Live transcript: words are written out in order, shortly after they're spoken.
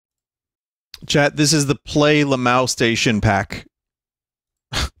Chat, this is the Play Lamau Station pack.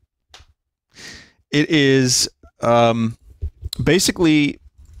 It is basically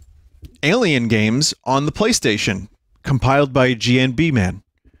Alien games on the PlayStation, compiled by GNB Man.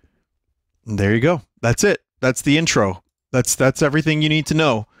 And there you go. That's it. That's the intro. That's everything you need to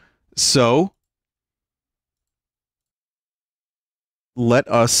know. So, let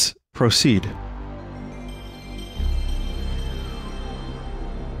us proceed.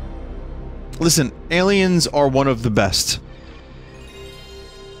 Listen, aliens are one of the best.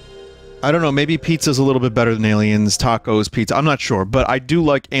 I don't know, maybe pizza's a little bit better than aliens, tacos, pizza, I'm not sure, but I do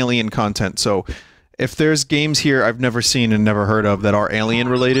like alien content, so if there's games here I've never seen and never heard of that are alien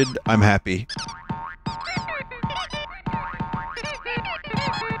related, I'm happy.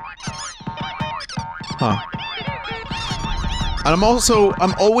 Huh. And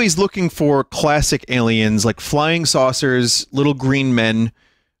I'm always looking for classic aliens, like flying saucers, little green men,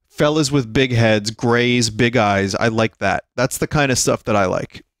 fellas with big heads, grays, big eyes. I like that. That's the kind of stuff that I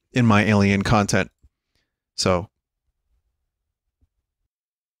like in my alien content. So.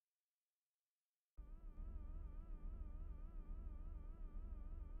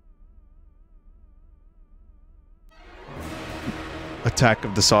 Attack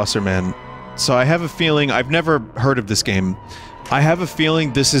of the Saucerman. So I have a feeling, I've never heard of this game. I have a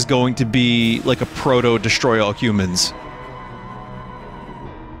feeling this is going to be like a proto-Destroy All Humans.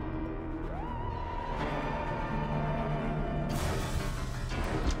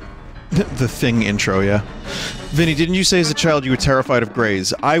 The Thing intro, yeah. Vinny, didn't you say as a child you were terrified of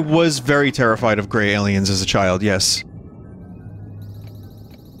greys? I was very terrified of grey aliens as a child, yes.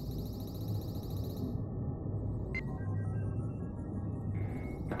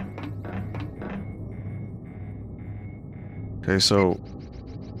 Okay, so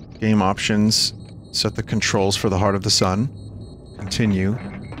game options, set the controls for the Heart of the Sun, continue.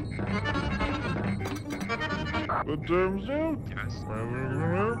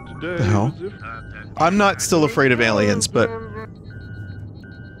 The hell? I'm not still afraid of aliens, but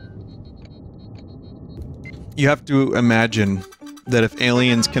you have to imagine that if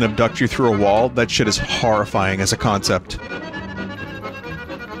aliens can abduct you through a wall, that shit is horrifying as a concept.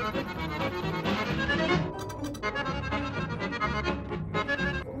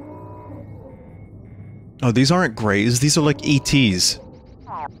 Oh, these aren't greys, these are like ETs.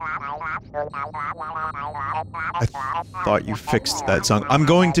 I thought you fixed that song. I'm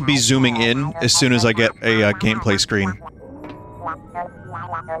going to be zooming in as soon as I get a gameplay screen.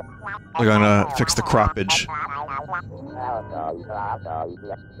 We're gonna fix the croppage.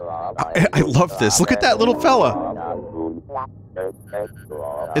 I love this. Look at that little fella!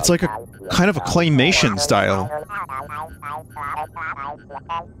 It's like a kind of a claymation style.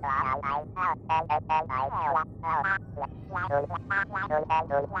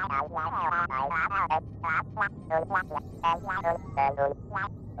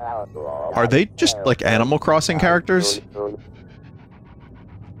 Are they just like Animal Crossing characters?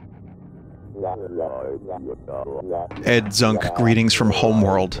 Ed Zunk, greetings from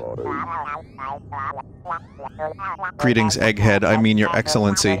Homeworld. Greetings, Egghead, I mean your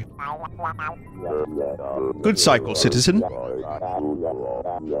excellency. Good cycle, citizen.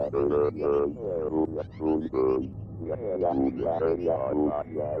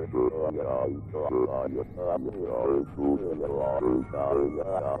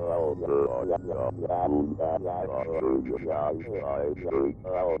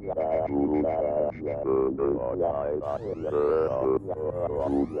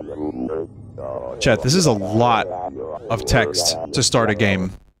 Chat, this is a lot of text to start a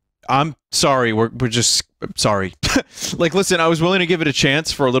game. I'm sorry, we're just sorry. Like, listen, I was willing to give it a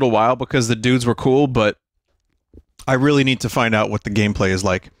chance for a little while because the dudes were cool, but I really need to find out what the gameplay is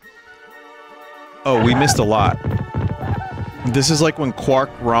like. Oh, we missed a lot. This is like when Quark,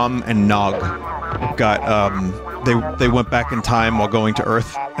 Rom, and Nog got, they went back in time while going to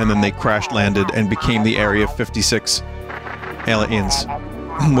Earth, and then they crash-landed and became the Area 56 aliens,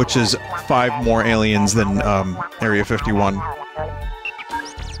 which is 5 more aliens than, Area 51.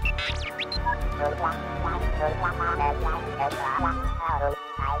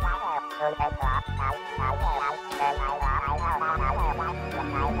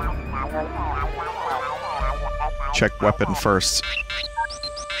 Check weapon first.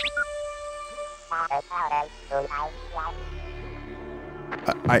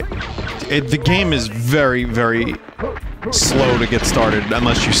 The game is very, very slow to get started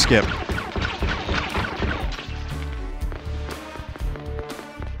unless you skip.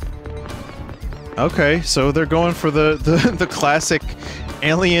 Okay, so they're going for the classic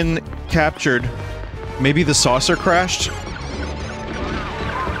alien captured. Maybe the saucer crashed?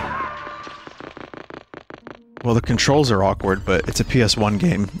 Well, the controls are awkward, but it's a PS1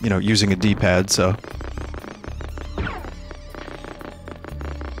 game, you know, using a D-pad, so...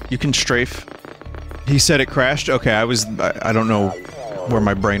 You can strafe. He said it crashed? Okay, I don't know where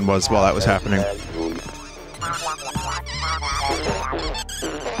my brain was while that was happening.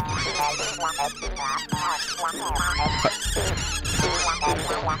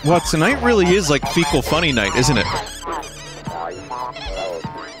 Well, tonight really is like fecal funny night, isn't it?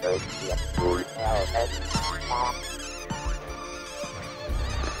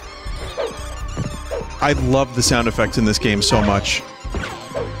 I love the sound effects in this game so much.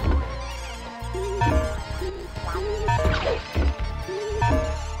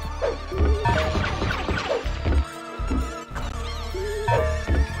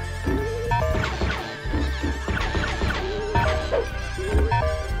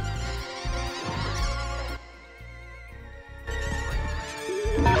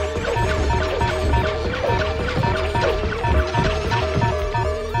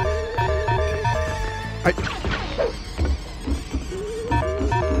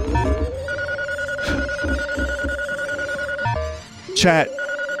 Chat.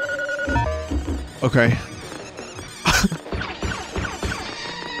 Okay.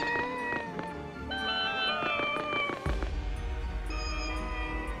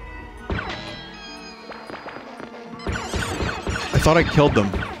 I thought I killed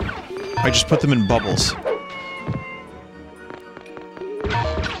them. I just put them in bubbles.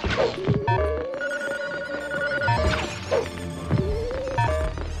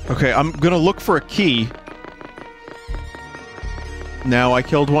 Okay, I'm gonna look for a key. Now I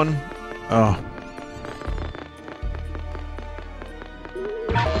killed one? Oh.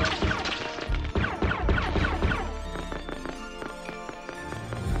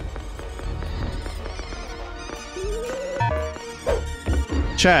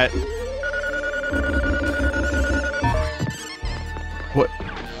 Chat. What?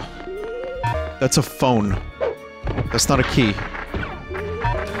 That's a phone. That's not a key.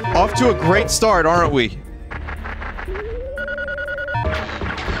 Off to a great start, aren't we?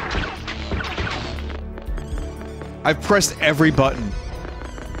 I've pressed every button.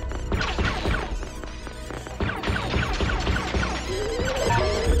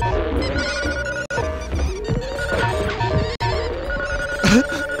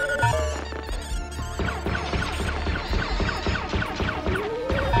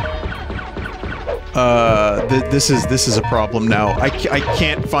 This is a problem now. I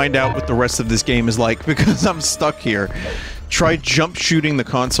can't find out what the rest of this game is like because I'm stuck here. Try jump shooting the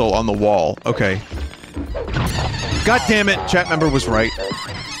console on the wall. Okay. God damn it, chat member was right.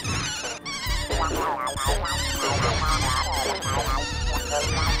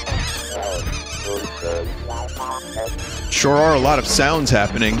 Sure are a lot of sounds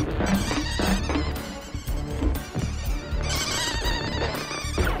happening.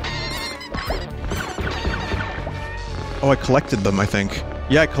 Oh, I collected them, I think.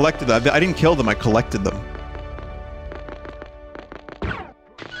 Yeah, I collected them. I didn't kill them, I collected them.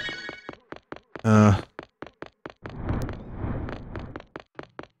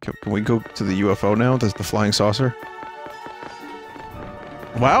 Can we go to the UFO now? There's the flying saucer.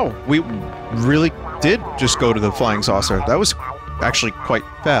 Wow, we really did just go to the flying saucer. That was actually quite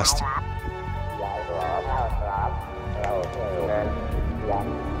fast.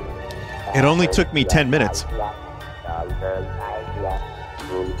 It only took me 10 minutes.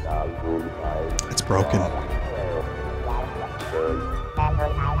 It's broken.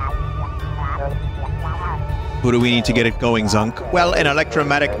 Who do we need to get it going, Zunk? Well, an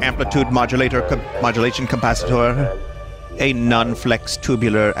electromagnetic amplitude modulation capacitor, a non-flex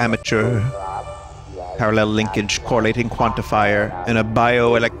tubular amateur, parallel linkage correlating quantifier, and a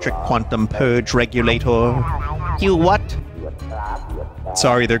bioelectric quantum purge regulator. You what?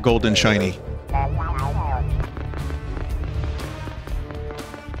 Sorry, they're gold and shiny.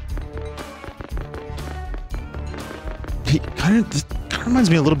 He kind of reminds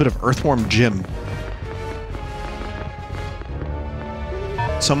me a little bit of Earthworm Jim.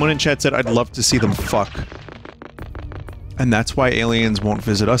 Someone in chat said, I'd love to see them fuck. And that's why aliens won't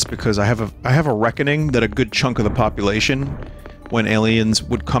visit us, because I have a reckoning that a good chunk of the population, when aliens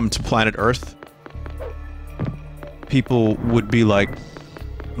would come to planet Earth, people would be like,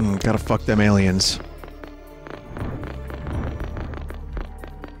 gotta fuck them aliens.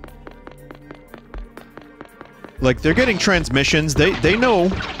 Like, they're getting transmissions, they know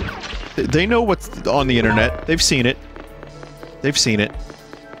what's on the internet, they've seen it. They've seen it.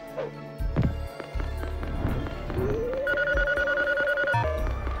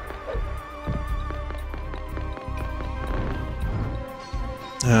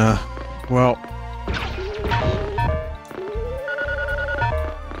 Well...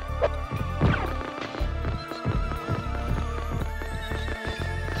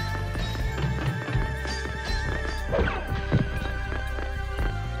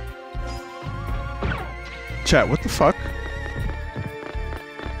 Chat, what the fuck?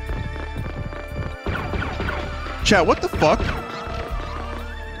 Chat, what the fuck?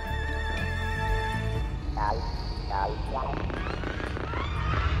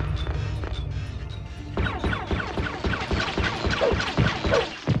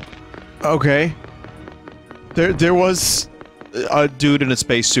 Okay. There was a dude in a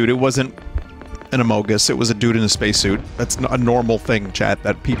spacesuit. It wasn't an Amogus. It was a dude in a spacesuit. That's a normal thing, chat.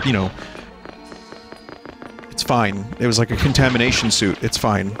 That people, you know. It's fine. It was like a contamination suit. It's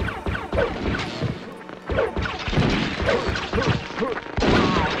fine.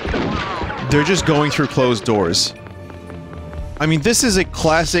 They're just going through closed doors. I mean, this is a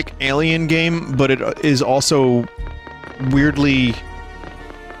classic Alien game, but it is also weirdly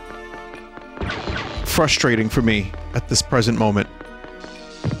frustrating for me at this present moment.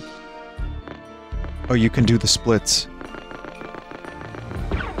 Oh, you can do the splits.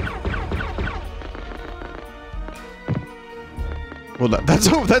 Well,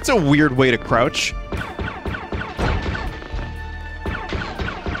 that's a weird way to crouch.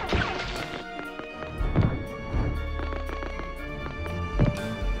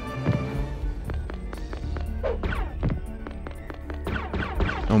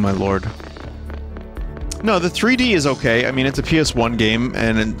 Oh my lord. No, the 3D is okay. I mean, it's a PS1 game,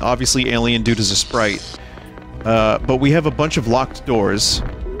 and obviously Alien Dude is a sprite. But we have a bunch of locked doors.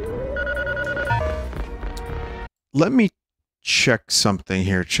 Let me check something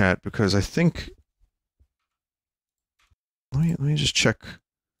here, chat, because I think... Let me just check...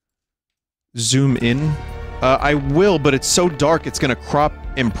 Zoom in. I will, but it's so dark it's gonna crop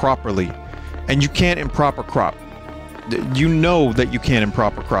improperly. And you can't improper crop. You know that you can't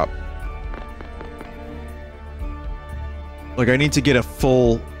improper crop. Like, I need to get a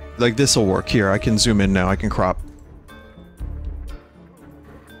full... Like, this'll work. Here, I can zoom in now. I can crop.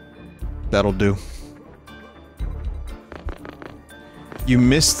 That'll do. You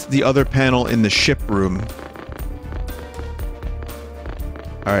missed the other panel in the ship room.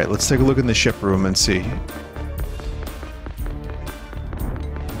 Alright, let's take a look in the ship room and see.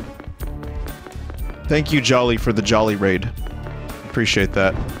 Thank you, Jolly, for the Jolly raid. Appreciate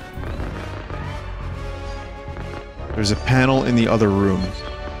that. There's a panel in the other room.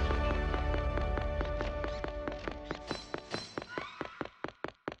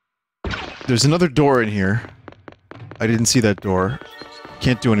 There's another door in here. I didn't see that door.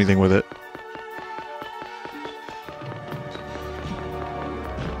 Can't do anything with it.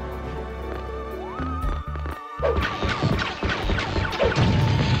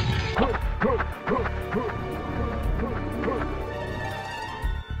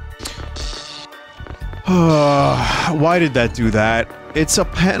 Why did that do that? It's a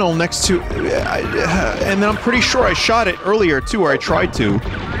panel next to... and then I'm pretty sure I shot it earlier, too, or I tried to.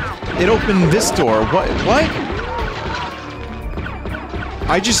 It opened this door. What?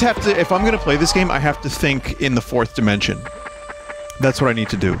 I just have to... If I'm gonna play this game, I have to think in the fourth dimension. That's what I need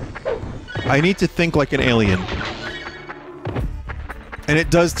to do. I need to think like an alien. And it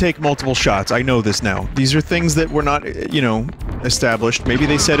does take multiple shots. I know this now. These are things that were not, you know, established. Maybe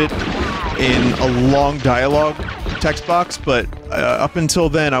they said it in a long dialogue text box, but up until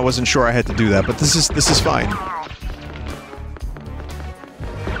then I wasn't sure I had to do that, but this is fine.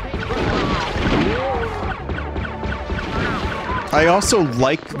 I also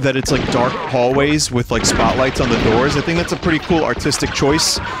like that it's like dark hallways with like spotlights on the doors. I think that's a pretty cool artistic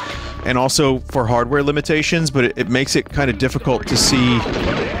choice, and also for hardware limitations, but it makes it kind of difficult to see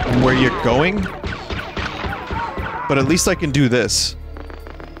where you're going. But at least I can do this.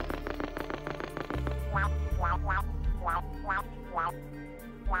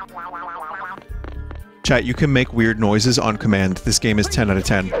 Chat, you can make weird noises on command. This game is 10 out of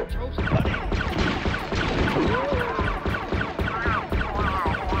 10.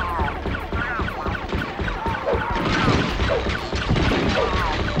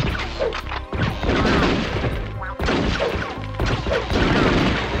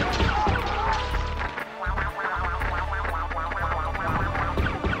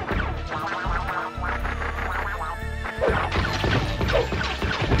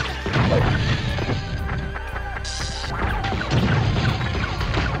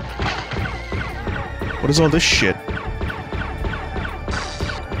 What is all this shit?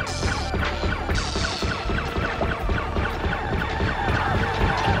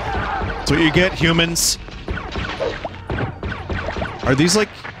 That's what you get, humans. Are these like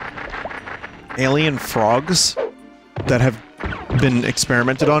alien frogs that have been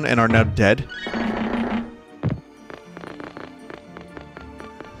experimented on and are now dead?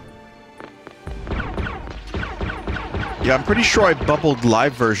 Yeah, I'm pretty sure I bubbled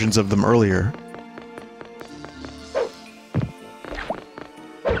live versions of them earlier.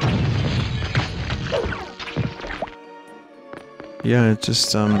 Yeah, it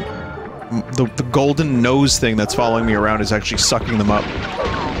just, the golden nose thing that's following me around is actually sucking them up.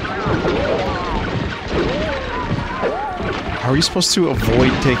 How are you supposed to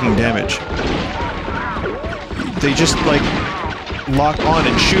avoid taking damage? They just, like, lock on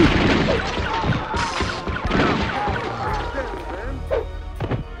and shoot.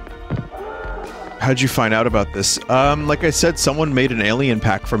 How'd you find out about this? Like I said, someone made an alien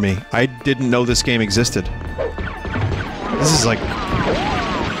pack for me. I didn't know this game existed. This is, like,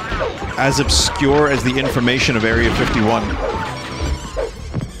 as obscure as the information of Area 51.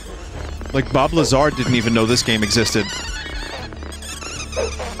 Like, Bob Lazar didn't even know this game existed.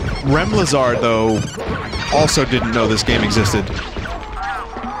 Rem Lazar, though, also didn't know this game existed.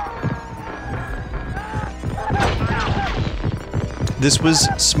 This was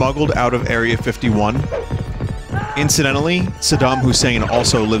smuggled out of Area 51. Incidentally, Saddam Hussein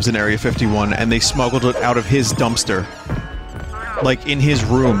also lives in Area 51, and they smuggled it out of his dumpster. Like, in his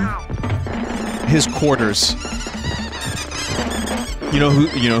room. His quarters. You know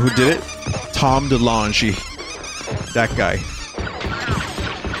who did it? Tom DeLonge. That guy.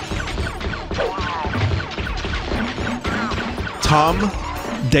 Tom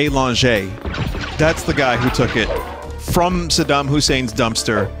DeLonge. That's the guy who took it from Saddam Hussein's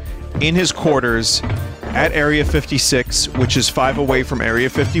dumpster, in his quarters, at Area 56, which is 5 away from Area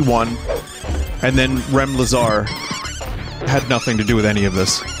 51, and then Rem Lazar had nothing to do with any of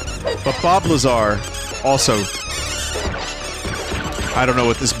this. But Bob Lazar also... I don't know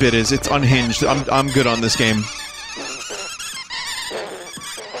what this bit is. It's unhinged. I'm good on this game.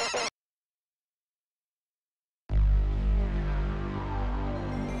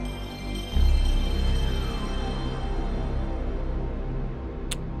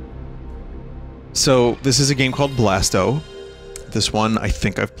 So, this is a game called Blasto. This one, I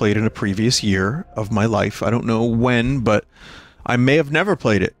think I've played in a previous year of my life. I don't know when, but I may have never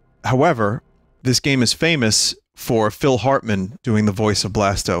played it. However, this game is famous for Phil Hartman doing the voice of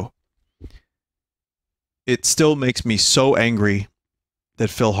Blasto. It still makes me so angry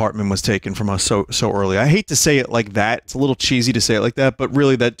that Phil Hartman was taken from us so early. I hate to say it like that. It's a little cheesy to say it like that, but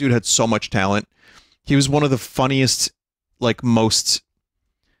really, that dude had so much talent. He was one of the funniest, like, most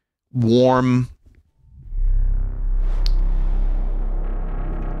warm,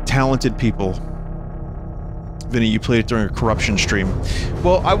 talented people. Vinny, you played it during a corruption stream.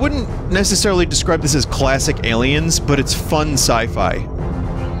 Well, I wouldn't necessarily describe this as classic Aliens, but it's fun sci-fi.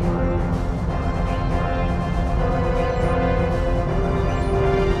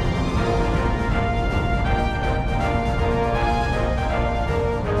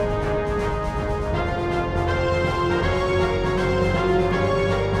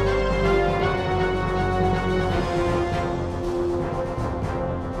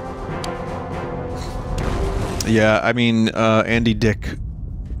 Yeah, I mean, Andy Dick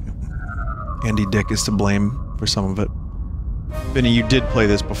is to blame for some of it. Vinny, you did play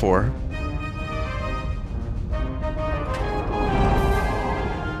this before.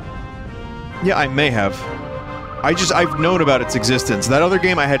 Yeah, I may have. I've known about its existence. That other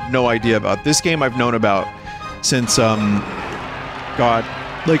game I had no idea about. This game I've known about since, God,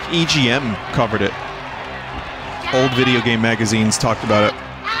 like EGM covered it. Old video game magazines talked about it.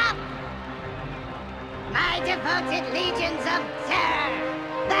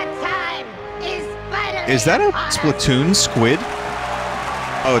 Is that a Splatoon squid?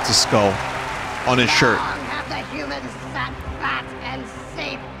 Oh, it's a skull. On his shirt. Long have the humans sat fat and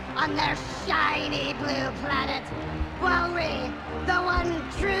safe on their shiny blue planet, while we, the one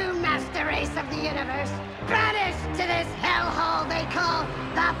true master race of the universe, banished to this hellhole they call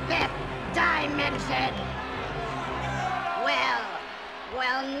the 5th dimension.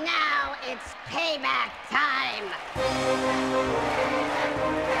 Well, now it's payback time.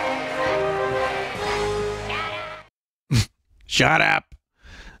 Shut up!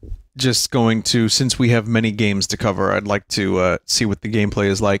 Just going to, since we have many games to cover, I'd like to see what the gameplay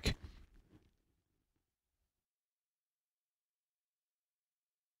is like.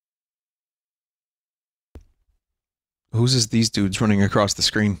 Whose is these dudes running across the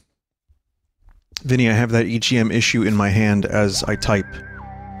screen? Vinny, I have that EGM issue in my hand as I type.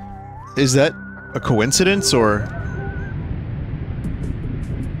 Is that a coincidence, or...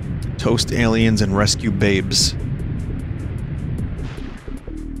 Toast aliens and rescue babes?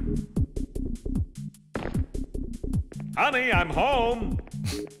 Honey, I'm home!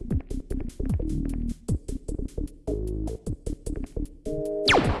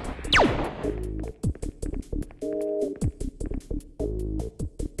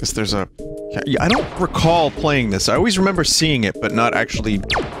 Guess there's a... Yeah, I don't recall playing this. I always remember seeing it, but not actually...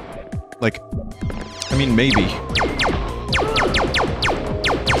 Like... I mean, maybe.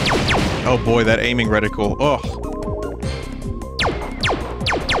 Oh boy, that aiming reticle. Oh.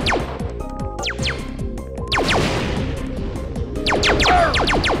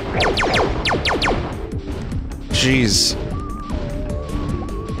 Jeez.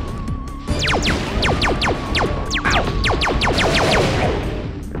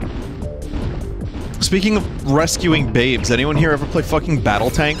 Speaking of rescuing babes, anyone here ever play fucking battle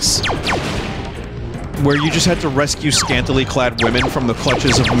tanks? Where you just had to rescue scantily clad women from the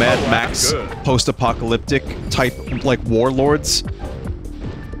clutches of Mad Max post-apocalyptic type, like, warlords?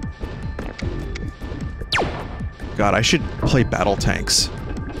 God, I should play battle tanks.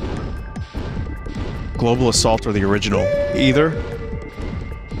 Global Assault or the original? Either.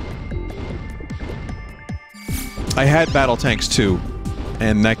 I had battle tanks too,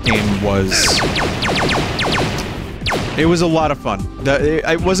 and that game was... It was a lot of fun.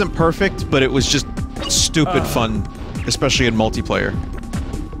 It wasn't perfect, but it was just stupid fun, especially in multiplayer.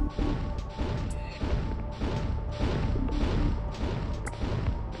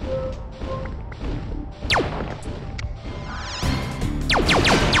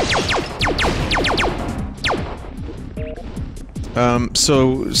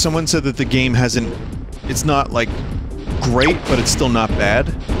 So someone said that the game hasn't... It's not, like, great, but it's still not bad.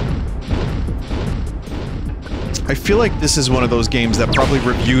 I feel like this is one of those games that probably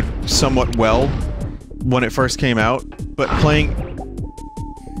reviewed somewhat well when it first came out, but playing...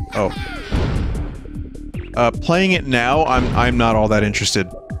 Oh. Playing it now, I'm not all that interested.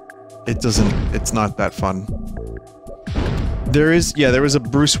 It's not that fun. There was a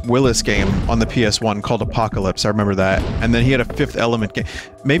Bruce Willis game on the PS1 called Apocalypse, I remember that. And then he had a Fifth Element game.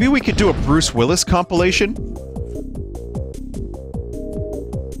 Maybe we could do a Bruce Willis compilation?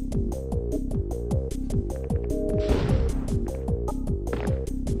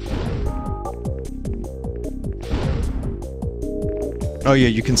 Oh yeah,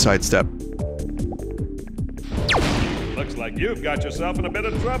 you can sidestep. Looks like you've got yourself in a bit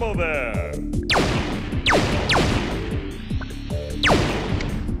of trouble there.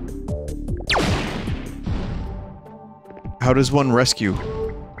 How does one rescue?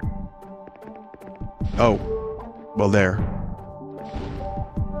 Oh. Well, there.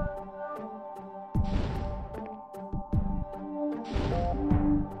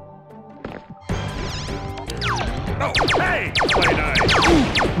 Oh, hey! Play nice.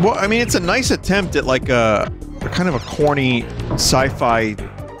 Well, I mean, it's a nice attempt at, like, a kind of a corny sci-fi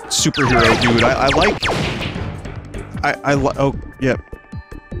superhero dude. I like... Oh, yep.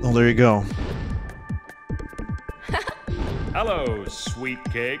 Oh, there you go. Hello, sweet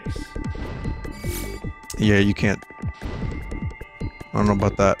cakes. Yeah, you can't... I don't know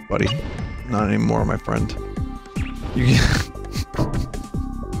about that, buddy. Not anymore, my friend. You can...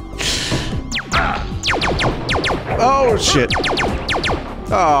 Oh, shit.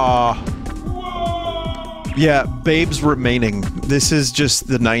 Aw. Yeah, babes remaining. This is just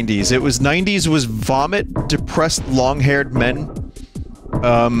the 90s. It was 90s was vomit, depressed, long-haired men.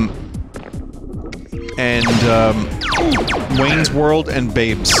 Wayne's World and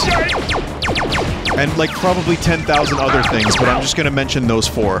babes. And, like, probably 10,000 other things, but I'm just gonna mention those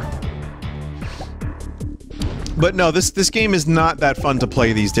four. But no, this game is not that fun to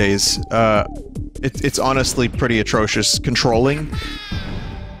play these days. It's honestly pretty atrocious controlling.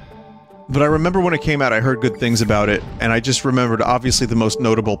 But I remember when it came out, I heard good things about it, and I just remembered, obviously the most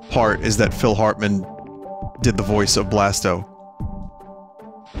notable part is that Phil Hartman did the voice of Blasto.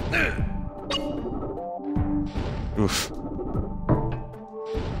 Oof.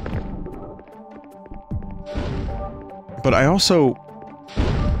 But I also...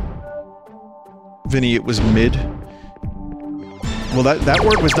 Vinny, it was mid. Well, that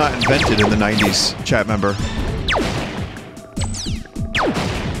word was not invented in the 90s, chat member.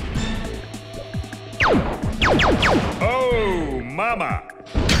 Oh, mama!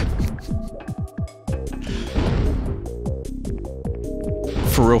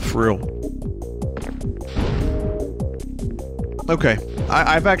 For real, for real. Okay,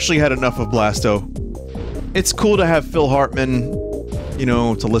 I've actually had enough of Blasto. It's cool to have Phil Hartman, you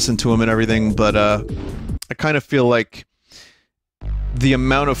know, to listen to him and everything, but, I kind of feel like the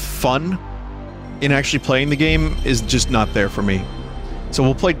amount of fun in actually playing the game is just not there for me. So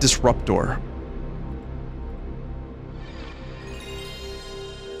we'll play Disruptor.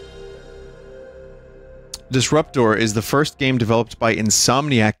 Disruptor is the first game developed by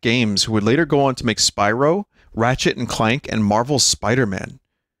Insomniac Games, who would later go on to make Spyro, Ratchet and Clank, and Marvel's Spider-Man.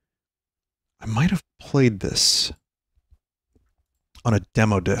 I might have played this on a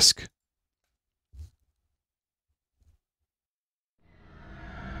demo disc.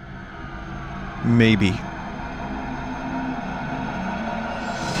 Maybe.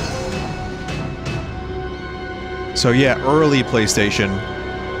 So yeah, early PlayStation.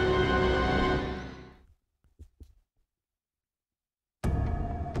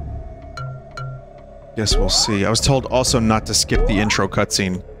 Guess we'll see. I was told also not to skip the intro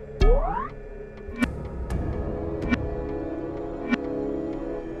cutscene.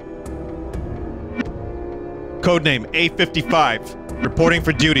 Codename A55. Reporting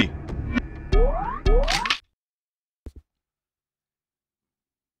for duty.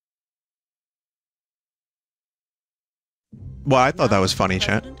 Well, I thought that was funny,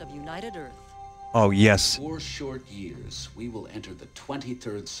 chat. Oh, yes. 4 short years, we will enter the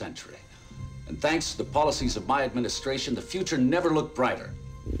 23rd century. And thanks to the policies of my administration, the future never looked brighter.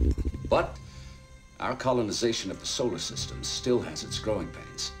 But our colonization of the solar system still has its growing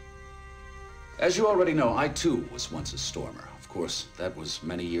pains. As you already know, I too was once a stormer. Of course, that was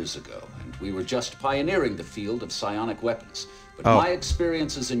many years ago, and we were just pioneering the field of psionic weapons. But my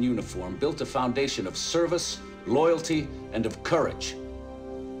experiences in uniform built a foundation of service, loyalty, and of courage.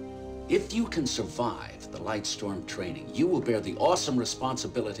 If you can survive the Lightstorm training, you will bear the awesome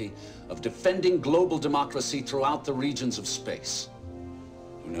responsibility of defending global democracy throughout the regions of space.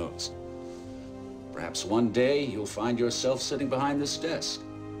 Who knows? Perhaps one day you'll find yourself sitting behind this desk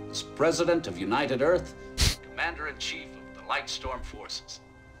as President of United Earth, Commander-in-Chief of the Lightstorm Forces.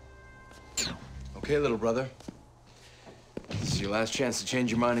 Okay, little brother. This is your last chance to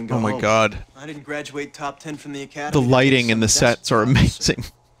change your mind and go home. Oh my god. I didn't graduate top 10 from the academy. The lighting in the sets are amazing.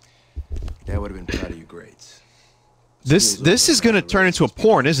 Dad would have been proud of your grades. This is gonna turn into a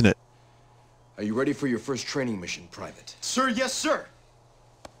porn, isn't it? Are you ready for your first training mission, Private? Sir, yes, sir.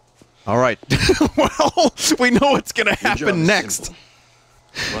 Alright. Well, we know what's gonna happen next.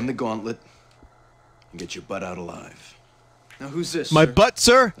 Simple. Run the gauntlet and get your butt out alive. Now who's this, My sir? butt,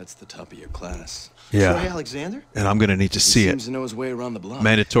 sir? That's the top of your class. Yeah. Troy Alexander? And I'm gonna need to see it. Seems to know his way around the block.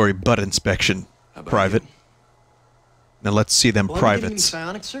 Mandatory butt inspection. Private. You? Now let's see them Well, privates.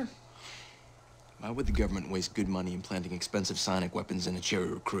 Psionics, sir? Why would the government waste good money in planting expensive psionic weapons in a cherry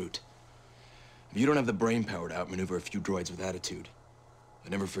recruit? If you don't have the brain power to outmaneuver a few droids with attitude, I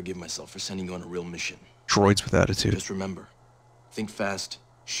never forgive myself for sending you on a real mission. Droids with attitude. Just remember, think fast,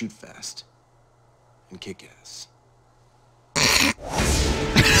 shoot fast, and kick ass.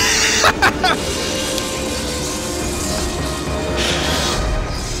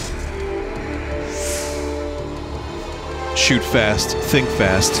 Shoot fast, think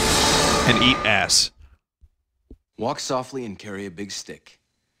fast, and eat ass. Walk softly and carry a big stick,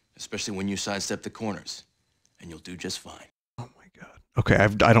 especially when you sidestep the corners, and you'll do just fine. Oh my god. Okay,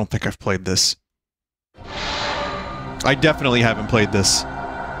 I don't think I've played this. I definitely haven't played this.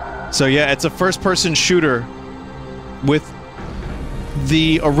 So yeah, it's a first-person shooter with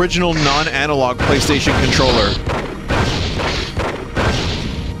the original non-analog PlayStation controller.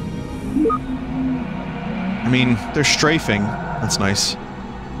 I mean, they're strafing. That's nice.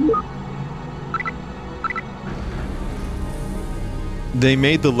 They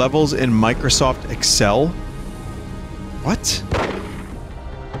made the levels in Microsoft Excel? What?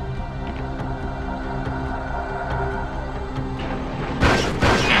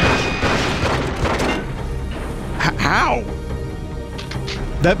 How?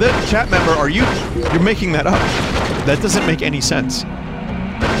 That chat member, you're making that up. That doesn't make any sense.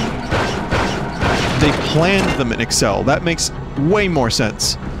 They planned them in Excel. That makes way more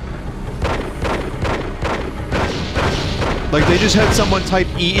sense. Like, they just had someone type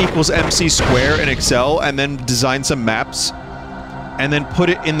E equals MC square in Excel and then design some maps and then put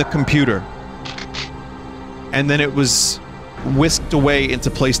it in the computer. And then it was whisked away into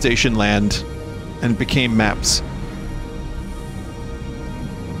PlayStation land and became maps.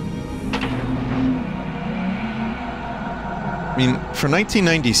 I mean, for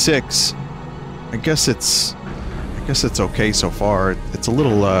 1996, I guess it's okay so far. It's a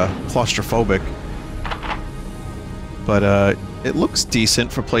little claustrophobic, but it looks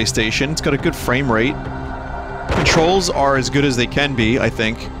decent for PlayStation. It's got a good frame rate. Controls are as good as they can be, I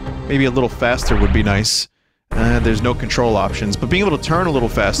think. Maybe a little faster would be nice. There's no control options, but being able to turn a little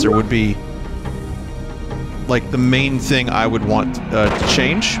faster would be like the main thing I would want to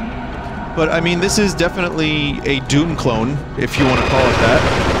change. But I mean, this is definitely a Doom clone, if you want to call it that.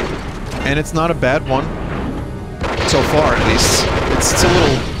 And it's not a bad one. So far, at least. It's a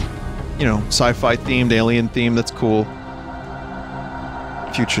little, you know, sci-fi themed, alien themed, that's cool.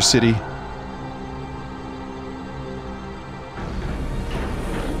 Future City.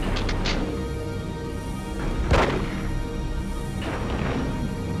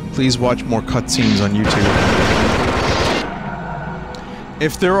 Please watch more cutscenes on YouTube.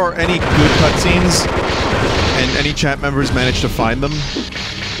 If there are any good cutscenes, and any chat members manage to find them,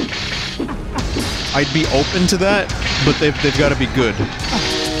 I'd be open to that, but they've got to be good.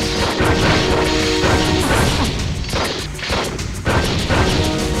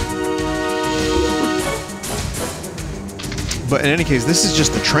 But in any case, this is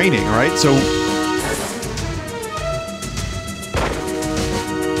just the training, right? So...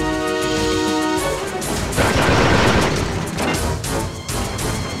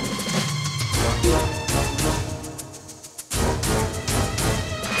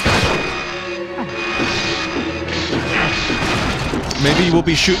 maybe we'll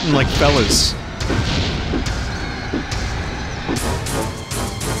be shooting like fellas.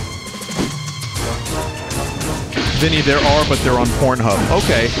 Vinny, there are, but they're on Pornhub.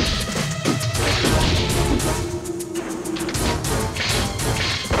 Okay.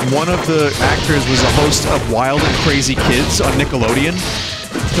 One of the actors was a host of Wild and Crazy Kids on Nickelodeon.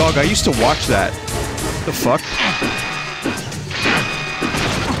 Dog, I used to watch that. The fuck?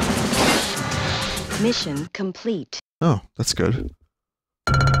 Mission complete. Oh, that's good.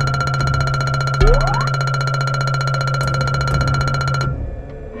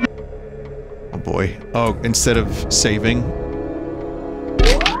 Boy. Oh, instead of saving,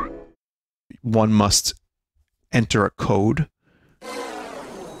 one must enter a code.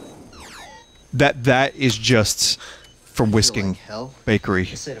 That is just from Whisking like hell. Bakery.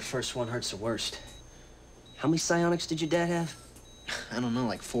 They say the first one hurts the worst. How many psionics did your dad have? I don't know,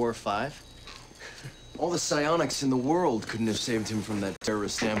 like 4 or 5? All the psionics in the world couldn't have saved him from that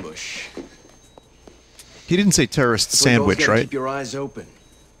terrorist ambush. He didn't say terrorist sandwich, right? Keep your eyes open.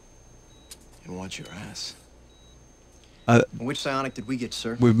 And watch your ass. Which psionic did we get,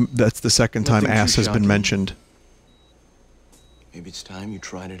 sir? That's the second time Nothing ass too has been shocking. mentioned. Maybe it's time you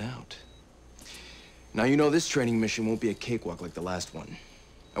tried it out. Now you know this training mission won't be a cakewalk like the last one.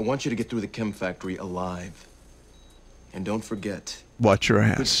 I want you to get through the chem factory alive. And don't forget, Watch your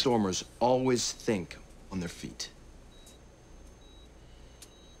good ass. stormers always think on their feet.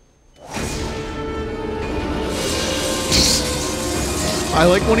 I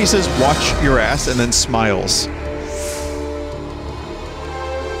like when he says, watch your ass, and then smiles.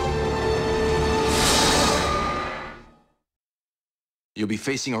 You'll be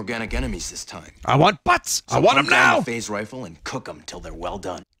facing organic enemies this time. I want butts! So I want them hunt down now! the phase rifle and cook them till they're well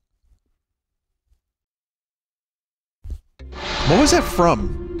done. What was that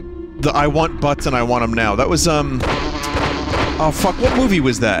from? The I want butts and I want them now. That was, oh, fuck, what movie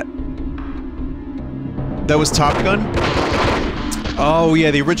was that? That was Top Gun? Oh, yeah,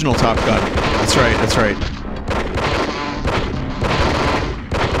 the original Top Gun. That's right, that's right.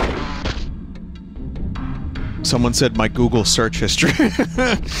 Someone said my Google search history.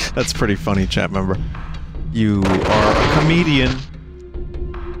 That's pretty funny, chat member. You are a comedian.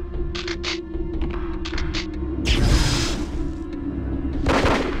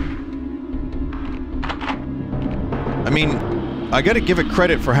 I mean, I gotta give it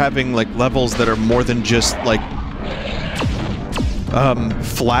credit for having, like, levels that are more than just, like,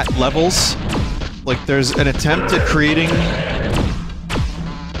 flat levels. Like, there's an attempt at creating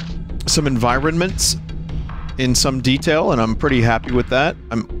some environments in some detail, and I'm pretty happy with that.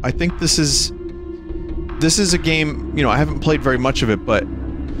 I think this is a game, you know, I haven't played very much of it, but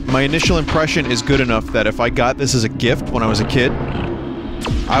my initial impression is good enough that if I got this as a gift when I was a kid,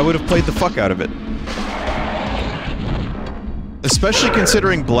 I would have played the fuck out of it. Especially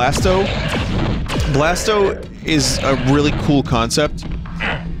considering Blasto. Blasto is a really cool concept,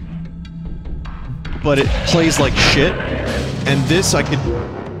 but it plays like shit, and this I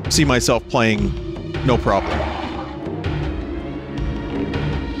could see myself playing no problem.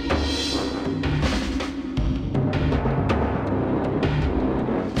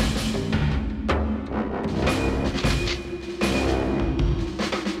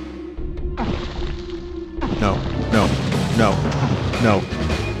 No, no, no, no.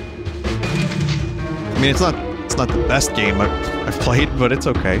 I mean, it's not the best game I've played, but it's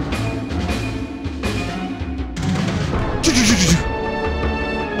okay.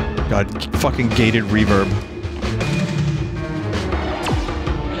 God, fucking gated reverb.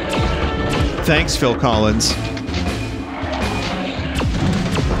 Thanks, Phil Collins.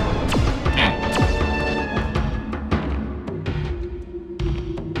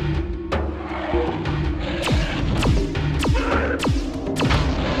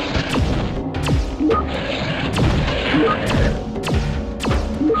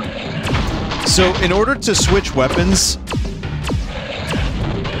 So, in order to switch weapons,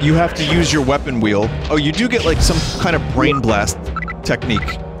 you have to use your weapon wheel. Oh, you do get, like, some kind of brain blast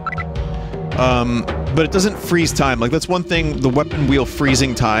technique. But it doesn't freeze time. Like, that's one thing, the weapon wheel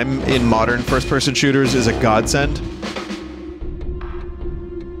freezing time in modern first-person shooters is a godsend.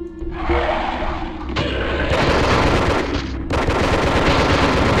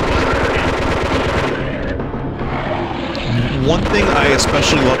 one thing I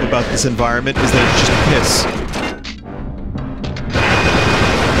especially love about this environment is that it's just piss.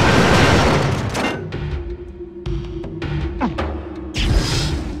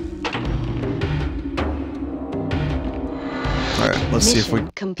 Alright, let's see if we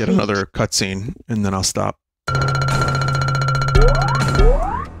get another cutscene, and then I'll stop.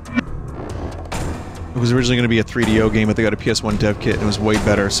 It was originally going to be a 3DO game, but they got a PS1 dev kit, and it was way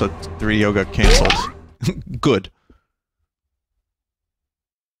better, so 3DO got cancelled. Good.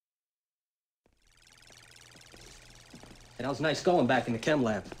 That was nice going back in the chem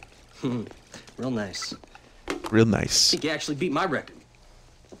lab. Real nice. Real nice. I think you actually beat my record.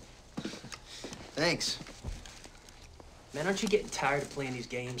 Thanks. Man, aren't you getting tired of playing these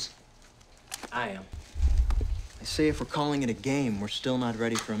games? I am. I say if we're calling it a game, we're still not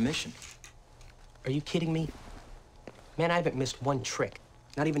ready for a mission. Are you kidding me? Man, I haven't missed one trick.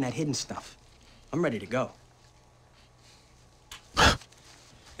 Not even that hidden stuff. I'm ready to go.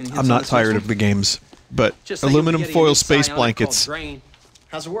 I'm not tired of the games, but aluminum foil space blankets.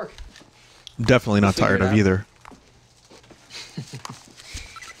 How's it work? I'm definitely not tired of either.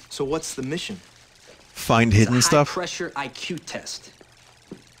 So what's the mission? Find hidden stuff? High-pressure IQ test.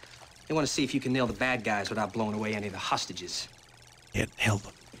 They want to see if you can nail the bad guys without blowing away any of the hostages. Yeah, nail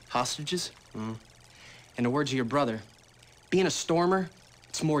them. Hostages? In the words of your brother, being a stormer,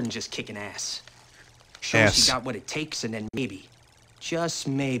 it's more than just kicking ass. Show us you got what it takes, and then maybe, just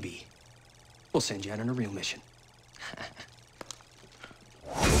maybe, we'll send you out on a real mission.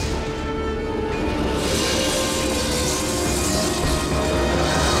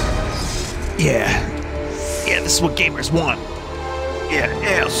 Yeah. Yeah, this is what gamers want. Yeah,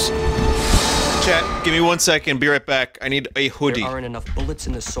 yes. Chat, give me 1 second. Be right back. I need a hoodie. There aren't enough bullets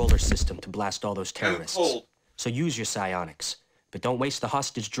in the solar system to blast all those terrorists. I'm cold. So use your psionics. But don't waste the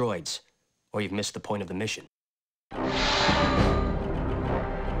hostage droids, or you've missed the point of the mission.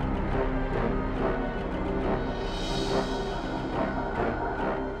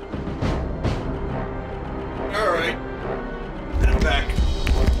 Alright. I'm back.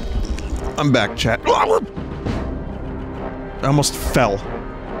 I'm back, chat. I almost fell.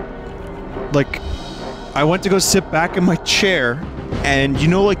 Like, I went to go sit back in my chair, and you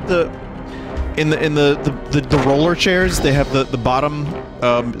know, like in the roller chairs, they have the bottom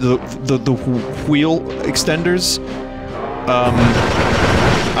the wheel extenders.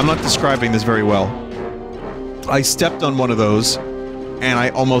 I'm not describing this very well. I stepped on one of those, and I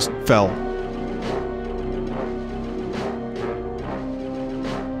almost fell.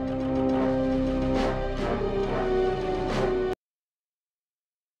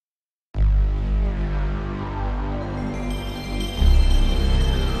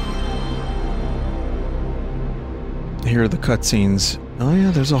 Here are the cutscenes. Oh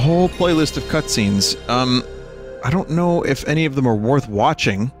yeah, there's a whole playlist of cutscenes. I don't know if any of them are worth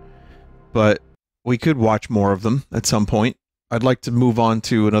watching, but we could watch more of them at some point. I'd like to move on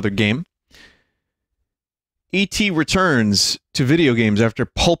to another game. E.T. returns to video games after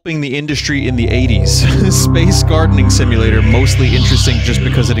pulping the industry in the 80s. Space gardening simulator, mostly interesting just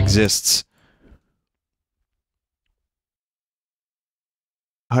because it exists.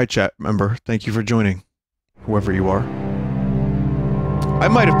 Hi chat member, thank you for joining. Whoever you are. I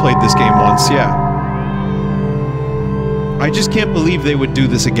might have played this game once, yeah. I just can't believe they would do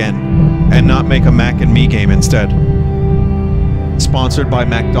this again, and not make a Mac and Me game instead. Sponsored by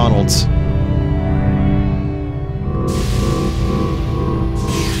McDonald's.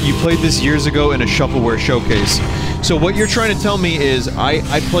 You played this years ago in a shovelware showcase. So what you're trying to tell me is,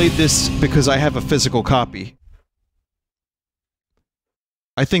 I played this because I have a physical copy.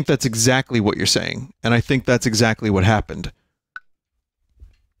 I think that's exactly what you're saying, and I think that's exactly what happened.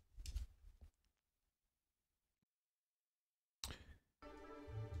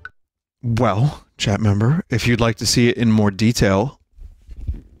 Well, chat member, if you'd like to see it in more detail,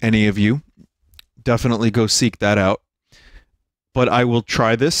 any of you, definitely go seek that out. But I will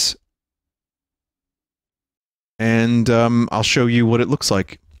try this, and I'll show you what it looks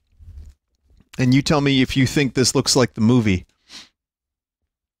like. And you tell me if you think this looks like the movie.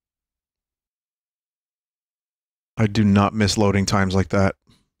 I do not miss loading times like that.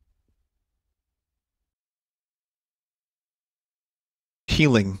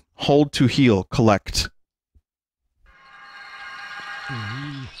 Healing. Hold to heal. Collect.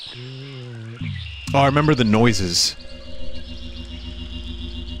 Oh, I remember the noises.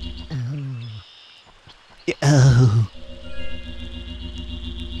 Oh.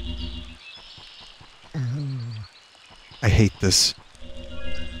 I hate this.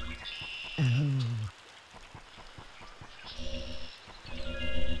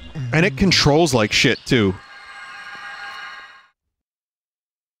 And it controls like shit, too.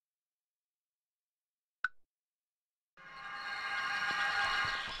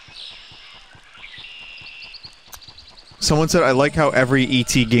 Someone said, I like how every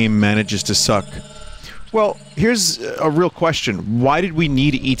ET game manages to suck. Well, here's a real question. Why did we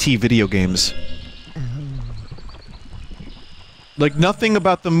need ET video games? Like, nothing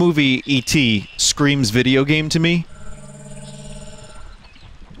about the movie ET screams video game to me.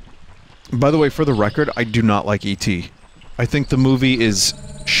 By the way, for the record, I do not like ET. I think the movie is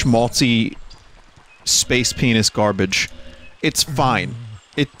schmaltzy space penis garbage. It's fine.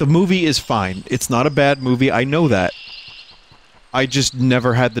 The movie is fine. It's not a bad movie, I know that. I just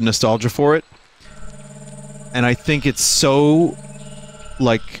never had the nostalgia for it. And I think it's so...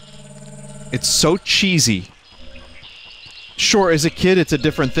 like... it's so cheesy. Sure, as a kid, it's a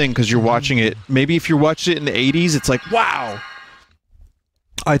different thing, because you're watching it... maybe if you watched it in the 80s, it's like, wow!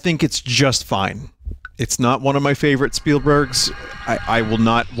 I think it's just fine. It's not one of my favorite Spielbergs. I will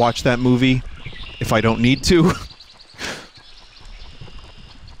not watch that movie if I don't need to.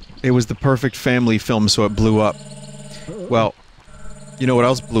 It was the perfect family film, so it blew up. Well, you know what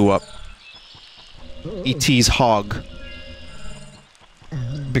else blew up? E.T.'s hog.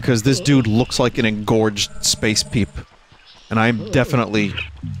 Because this dude looks like an engorged space peep. And I am definitely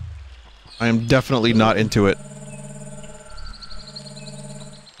not into it.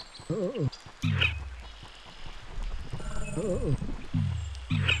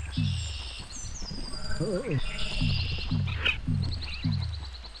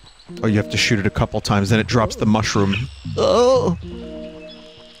 Oh, you have to shoot it a couple times, then it drops the mushroom. Oh!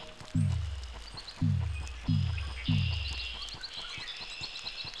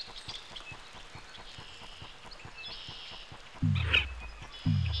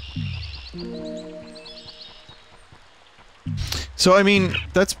 So, I mean,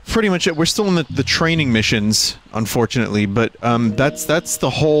 that's pretty much it. We're still in the training missions, unfortunately, but, that's the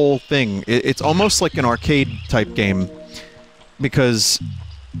whole thing. It's almost like an arcade-type game, because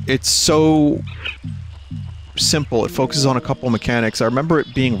it's so simple. It focuses on a couple mechanics. I remember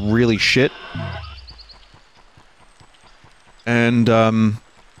it being really shit. And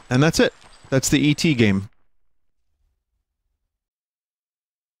that's it. That's the E.T. game.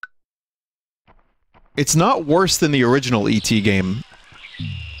 It's not worse than the original E.T. game,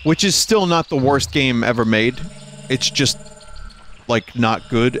 which is still not the worst game ever made. It's just, like, not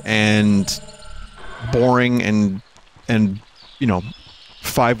good and boring and you know,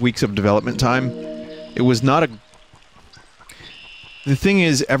 5 weeks of development time. It was not a... The thing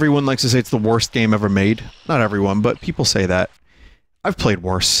is, everyone likes to say it's the worst game ever made. Not everyone, but people say that. I've played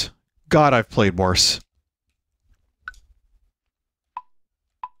worse. God, I've played worse.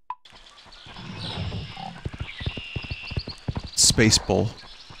 Space Bull.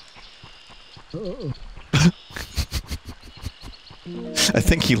 I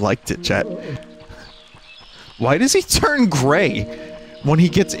think he liked it, chat. Why does he turn gray when he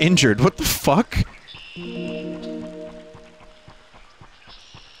gets injured? What the fuck?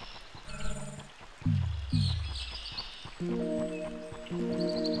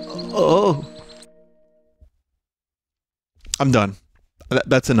 Oh. I'm done.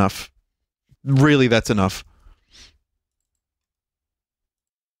 That's enough. Really, that's enough.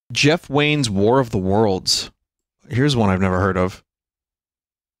 Jeff Wayne's War of the Worlds. Here's one I've never heard of.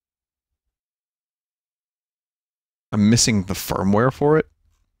 I'm missing the firmware for it.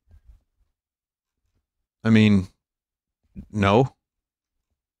 I mean, no.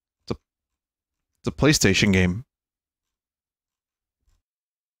 It's a PlayStation game.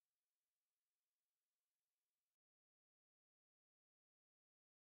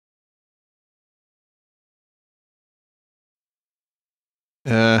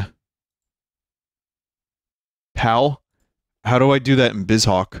 PAL? How do I do that in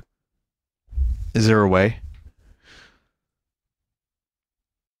BizHawk? Is there a way?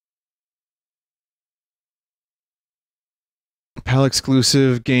 PAL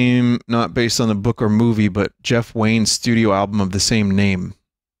exclusive game, not based on the book or movie, but Jeff Wayne's studio album of the same name.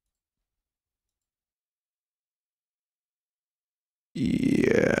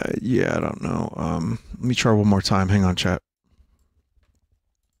 Yeah, I don't know. Let me try one more time. Hang on, chat.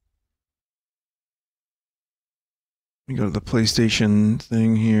 Let me go to the PlayStation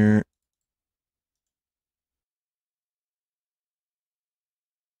thing here.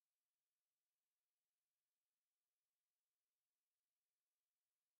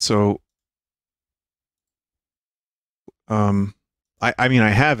 So, I mean, I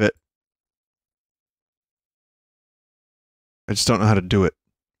have it. I just don't know how to do it.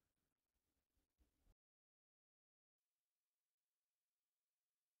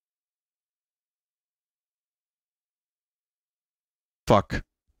 Fuck.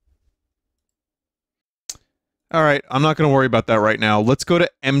 Alright, I'm not going to worry about that right now. Let's go to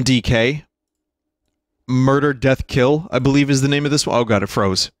MDK. Murder, Death, Kill, I believe is the name of this one. Oh god, it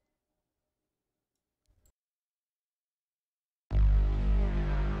froze.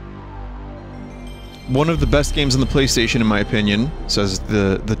 One of the best games on the PlayStation, in my opinion, says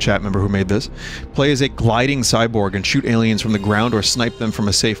the chat member who made this. Play as a gliding cyborg and shoot aliens from the ground or snipe them from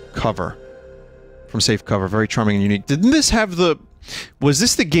a safe cover. From safe cover. Very charming and unique. Didn't this have the... Was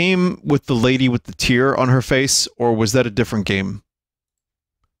this the game with the lady with the tear on her face, or was that a different game?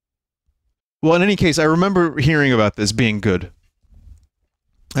 Well, in any case, I remember hearing about this being good.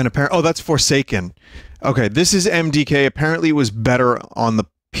 And apparently... Oh, that's Forsaken. Okay, this is MDK. Apparently it was better on the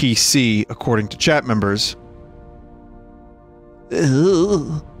PC, according to chat members.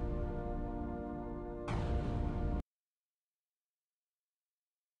 Ugh.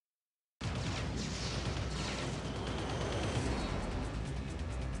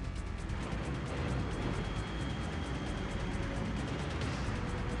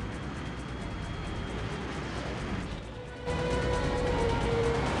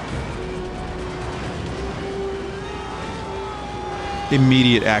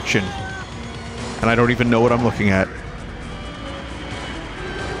 Immediate action. And I don't even know what I'm looking at.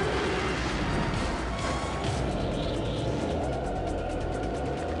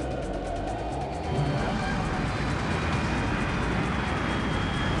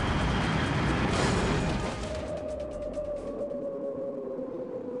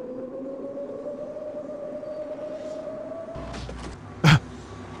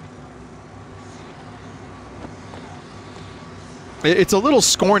 It's a little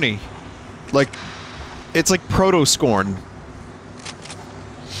scorny. Like, it's like proto-scorn.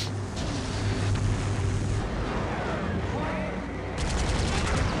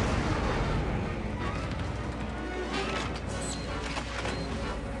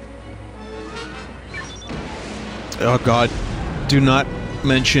 Oh god. Do not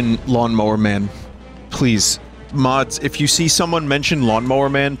mention Lawnmower Man. Please. Mods, if you see someone mention Lawnmower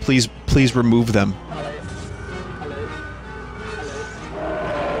Man, please remove them.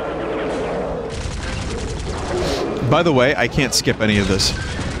 By the way, I can't skip any of this.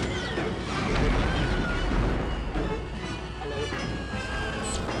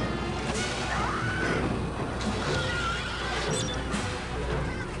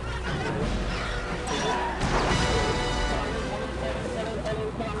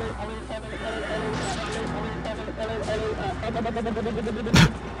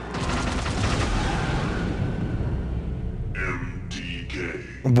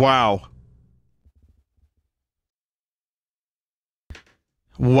 Wow.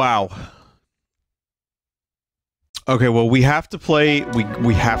 Wow. Okay, well, we have to play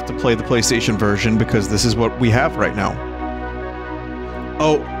we have to play the PlayStation version because this is what we have right now.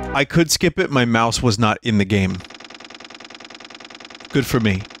 Oh, I could skip it. My mouse was not in the game. Good for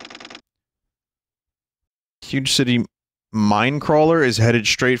me. Huge City Minecrawler is headed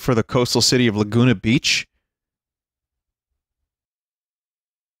straight for the coastal city of Laguna Beach.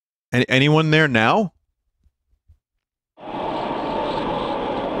 Anyone there now?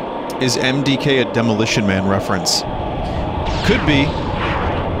 Is MDK a Demolition Man reference? Could be.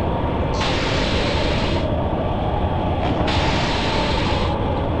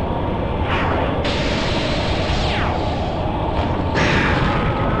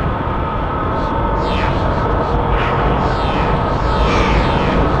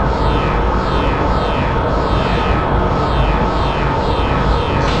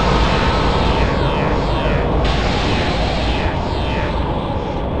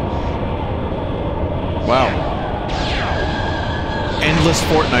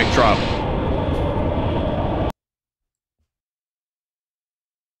 Fortnite drop.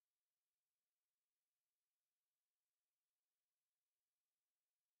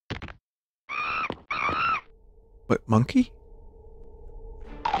 What, monkey?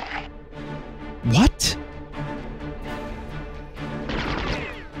 What?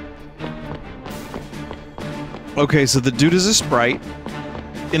 Okay, so the dude is a sprite.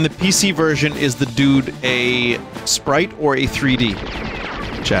 In the PC version, is the dude a sprite or a 3D?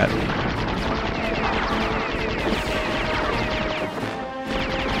 Chat.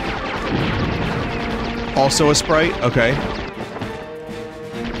 Also a sprite? Okay.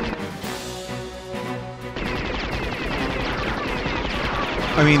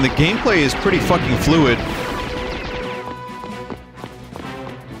 I mean, the gameplay is pretty fucking fluid.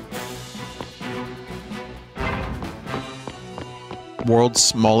 World's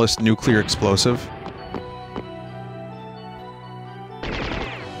smallest nuclear explosive.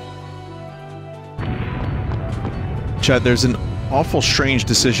 Chad, there's an awful strange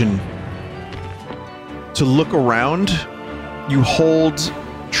decision. To look around, you hold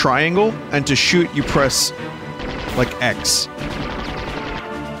triangle, and to shoot, you press, like, X.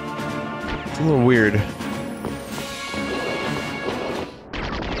 It's a little weird.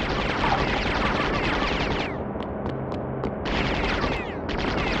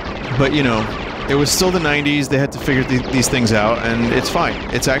 But, you know, it was still the 90s, they had to figure these things out, and it's fine.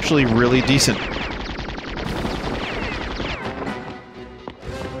 It's actually really decent.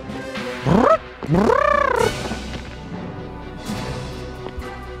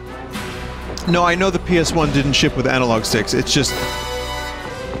 No, I know the PS1 didn't ship with analog sticks, it's just...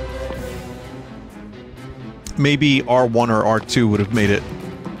 maybe R1 or R2 would have made it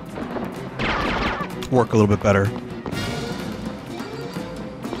work a little bit better.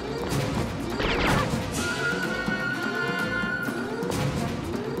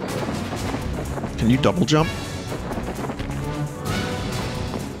 Can you double jump?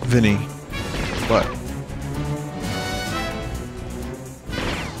 Vinny. What?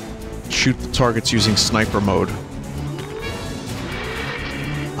 Shoot the targets using sniper mode.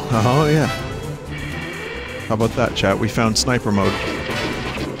 Oh, yeah. How about that, chat? We found sniper mode.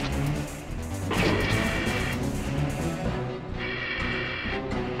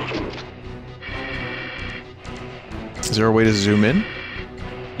 Is there a way to zoom in?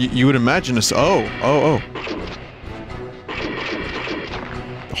 You would imagine us. Oh.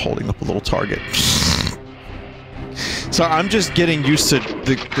 Holding up a little target. So I'm just getting used to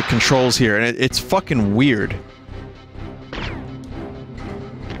the controls here, and it's fucking weird.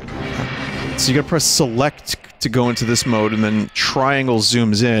 So you gotta press select to go into this mode, and then triangle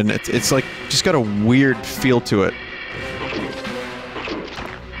zooms in. It's like, just got a weird feel to it.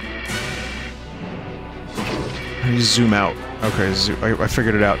 How do you zoom out? Okay, I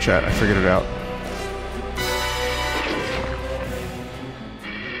figured it out, chat. I figured it out.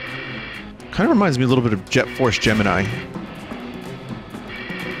 Kind of reminds me a little bit of Jet Force Gemini.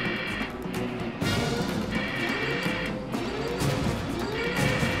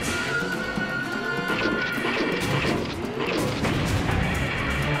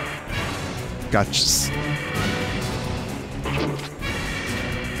 Gotcha.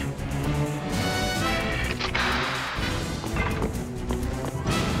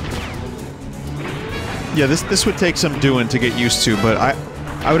 Yeah, this would take some doing to get used to, but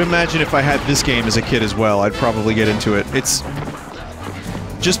I would imagine if I had this game as a kid as well, I'd probably get into it. It's...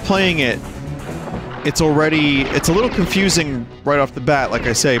 just playing it, it's a little confusing right off the bat, like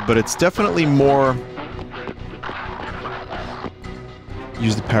I say, but it's definitely more...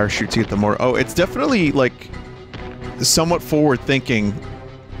 use the parachute to get the more... oh, it's definitely, like, somewhat forward-thinking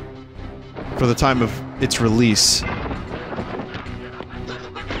for the time of its release.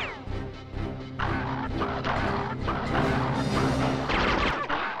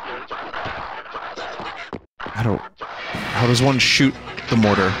 How does one shoot the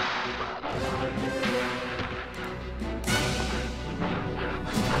mortar?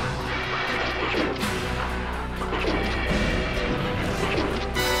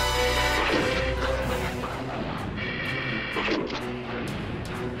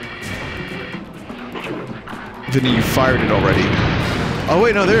 Vinny, you fired it already. Oh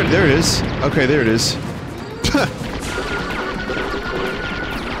wait, no, there it is. Okay, there it is.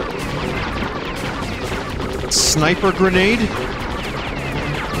 Sniper grenade?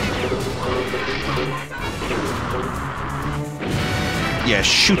 Yeah,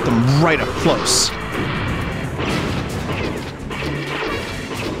 shoot them right up close.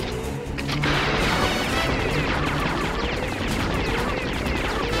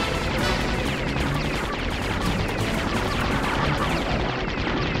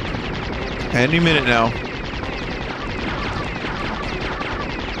 Any minute now.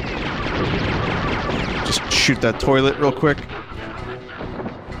 Just shoot that toilet real quick.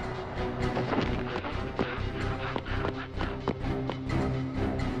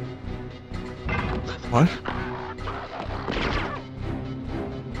 What?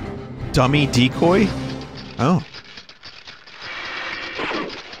 Dummy decoy? Oh.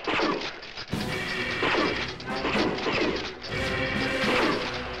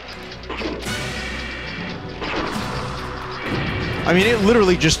 I mean, it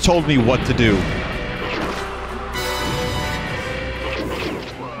literally just told me what to do.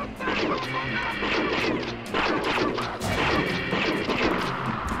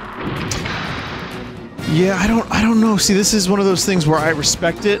 Yeah, I don't know. See, this is one of those things where I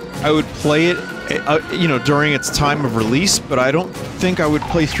respect it. I would play it, you know, during its time of release, but I don't think I would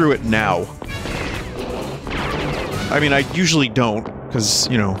play through it now. I mean, I usually don't, because,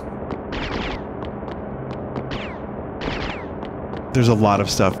 you know, there's a lot of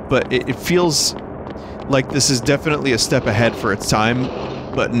stuff, but it feels like this is definitely a step ahead for its time,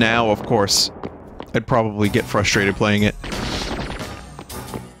 but now, of course, I'd probably get frustrated playing it.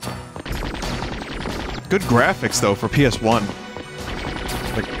 Good graphics, though, for PS1.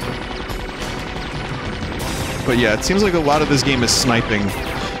 Like, but yeah, it seems like a lot of this game is sniping.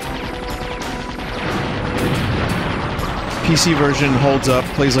 PC version holds up,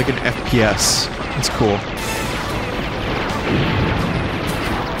 plays like an FPS. It's cool.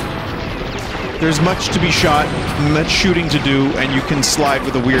 There's much to be shot, much shooting to do, and you can slide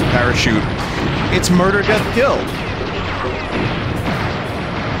with a weird parachute. It's murder, death, kill!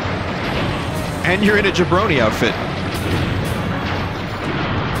 And you're in a jabroni outfit.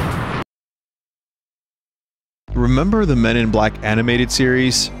 Remember the Men in Black animated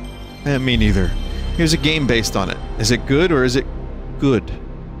series? Me neither. Here's a game based on it. Is it good or is it good?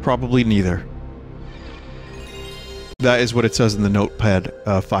 Probably neither. That is what it says in the notepad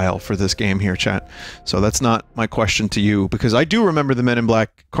file for this game here, chat. So that's not my question to you, because I do remember the Men in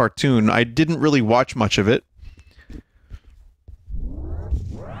Black cartoon. I didn't really watch much of it.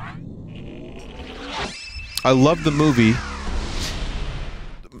 I love the movie.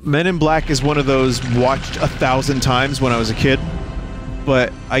 Men in Black is one of those watched 1,000 times when I was a kid,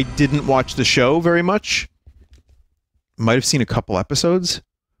 but I didn't watch the show very much. Might have seen a couple episodes.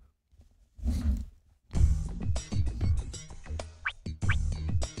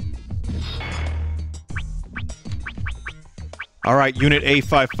 Alright, Unit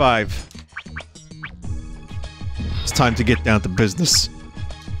A55. It's time to get down to business.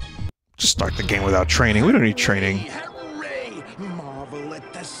 Just start the game without training. We don't need training. Hooray! Marvel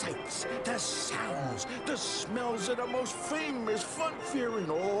at the sights, the sounds, the smells of the most famous fun fair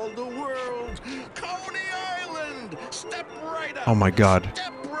in all the world. Coney Island! Step right up! Oh my god.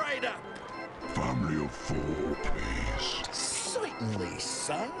 Step right up! Family of 4, please. Certainly,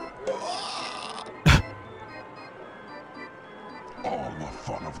 son. All the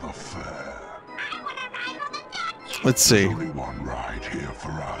fun of the fair. Let's see. There's only one ride here for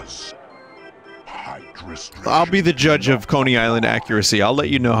us. Height restriction. I'll be the judge of Coney Island accuracy. I'll let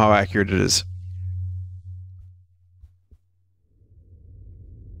you know how accurate it is.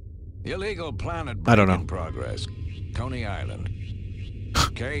 Illegal planet I don't know. in progress. Coney Island.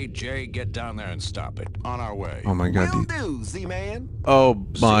 KJ, get down there and stop it. On our way. Oh my god. Will do, Z-Man. Oh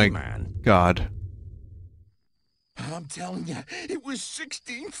my Z-Man. god. I'm telling you, it was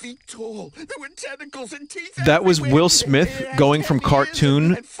 16 feet tall. There were tentacles and teeth. That was everywhere. Will Smith going from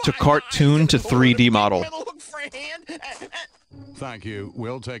cartoon to 3D model. Thank you.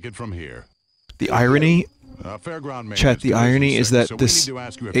 We'll take it from here. The irony, Fairground chat, the irony is that this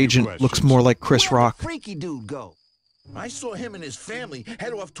agent looks more like Chris Rock. Freaky dude go. I saw him and his family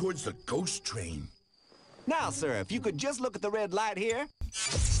head off towards the ghost train. Now, sir, if you could just look at the red light here.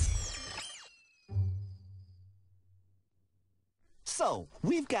 So,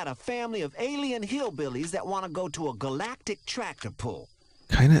 we've got a family of alien hillbillies that want to go to a galactic tractor pull.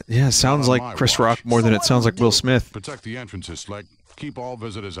 Kinda, yeah, sounds like Chris Rock more than it sounds like Will Smith. Protect the entrances, Slick. Keep all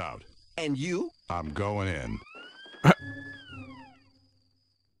visitors out. And you? I'm going in.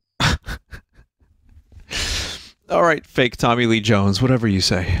 Alright, fake Tommy Lee Jones, whatever you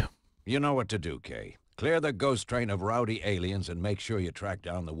say. You know what to do, Kay. Clear the ghost train of rowdy aliens and make sure you track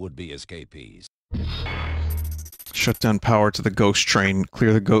down the would-be escapees. Shut down power to the ghost train,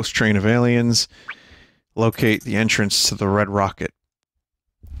 clear the ghost train of aliens, locate the entrance to the red rocket.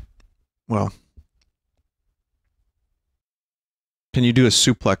 Well. Can you do a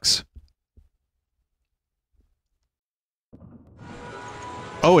suplex?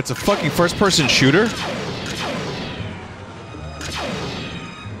 Oh, it's a fucking first-person shooter?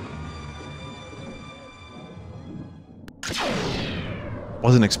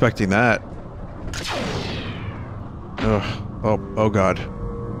 Wasn't expecting that. Ugh. Oh god.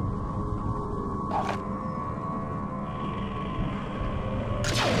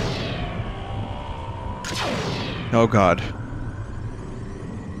 Oh god.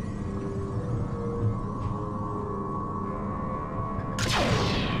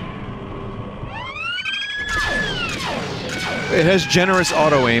 It has generous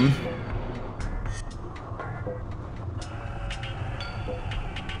auto-aim.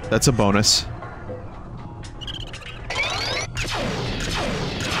 That's a bonus.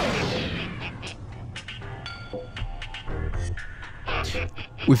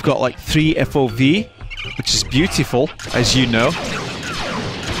 We've got like 3 FOV, which is beautiful, as you know.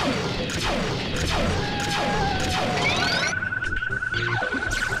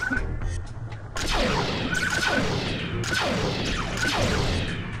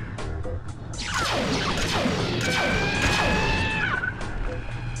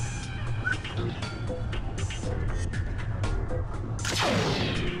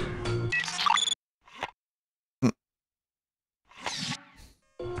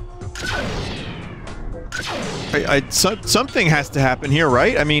 Something has to happen here,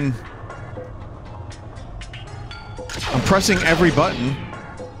 right? I mean... I'm pressing every button.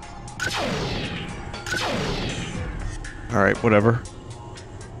 Alright, whatever.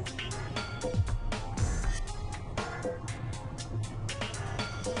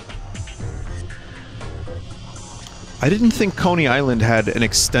 I didn't think Coney Island had an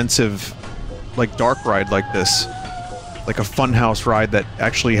extensive, like, dark ride like this. Like a funhouse ride that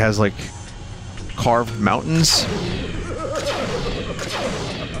actually has, like, carved mountains.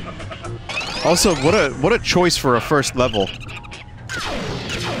 Also, what a choice for a first level.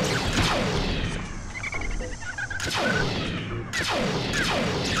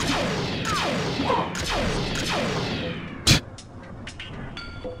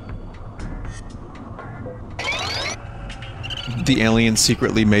 The aliens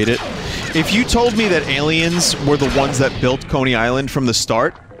secretly made it. If you told me that aliens were the ones that built Coney Island from the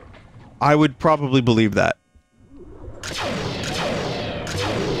start, I would probably believe that.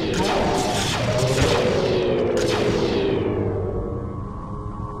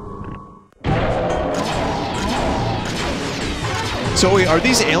 So wait, are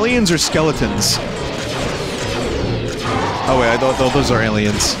these aliens or skeletons? Oh wait, I thought those are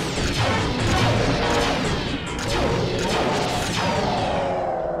aliens.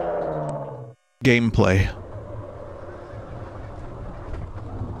 Gameplay.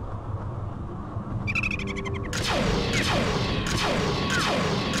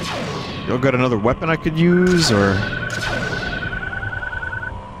 Y'all got another weapon I could use, or...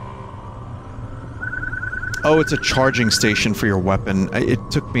 Oh, it's a charging station for your weapon. It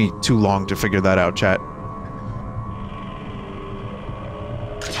took me too long to figure that out, chat.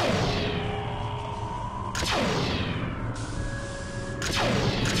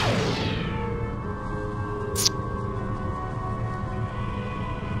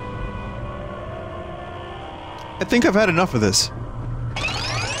 I think I've had enough of this.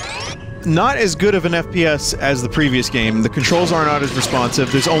 Not as good of an FPS as the previous game. The controls are not as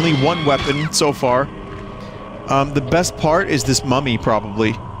responsive. There's only one weapon so far. The best part is this mummy,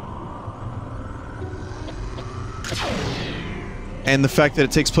 probably. And the fact that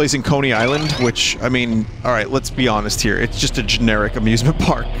it takes place in Coney Island, which, I mean, alright, let's be honest here. It's just a generic amusement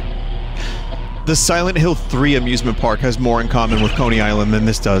park. The Silent Hill 3 amusement park has more in common with Coney Island than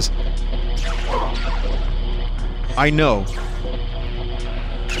this does. I know.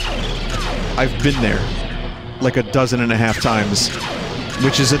 I've been there like 12.5 times,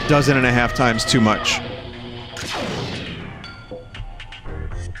 which is 12.5 times too much.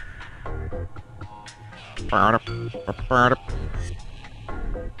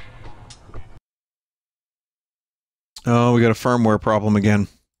 Oh, we got a firmware problem again.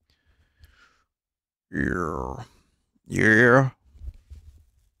 Yeah. Yeah.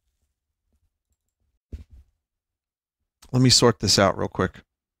 Let me sort this out real quick.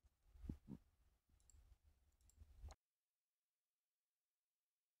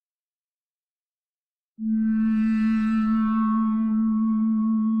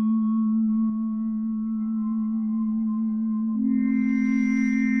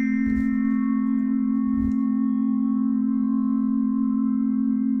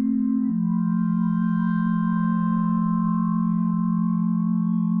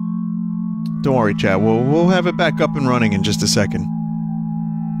 Don't worry, chat. We'll have it back up and running in just a second.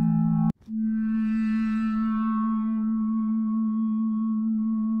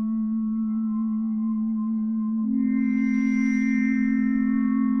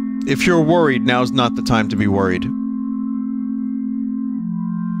 If you're worried, now's not the time to be worried.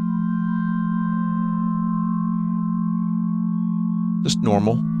 Just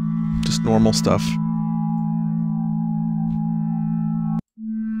normal. Just normal stuff.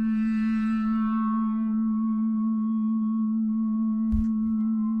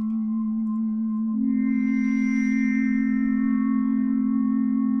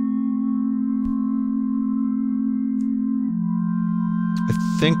 I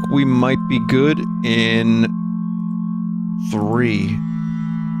think we might be good in 3,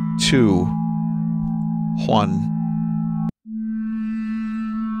 2, 1.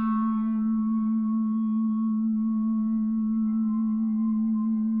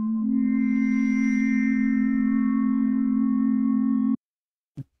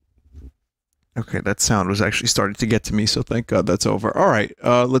 Okay, that sound was actually starting to get to me, so thank God that's over. Alright,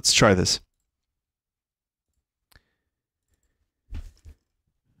 let's try this.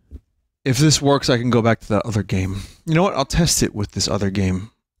 If this works, I can go back to that other game. You know what? I'll test it with this other game.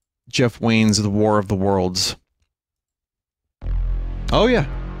 Jeff Wayne's The War of the Worlds. Oh, yeah.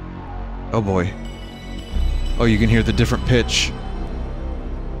 Oh, boy. Oh, you can hear the different pitch.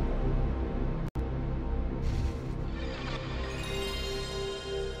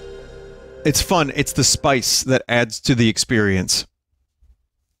 It's fun. It's the spice that adds to the experience.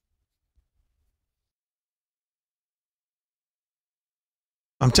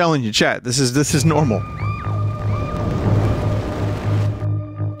 I'm telling you, chat, this is normal.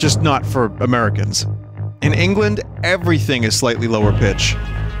 Just not for Americans. In England, everything is slightly lower pitch.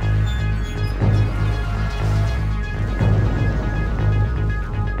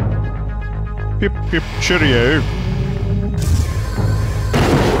 Hip hip cheerio.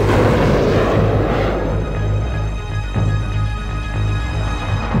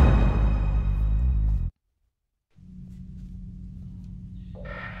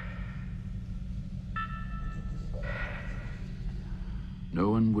 No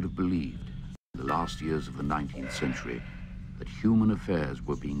one would have believed in the last years of the 19th century that human affairs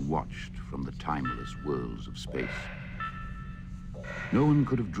were being watched from the timeless worlds of space. No one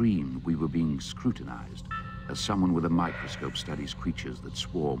could have dreamed we were being scrutinized as someone with a microscope studies creatures that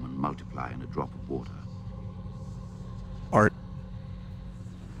swarm and multiply in a drop of water. Art.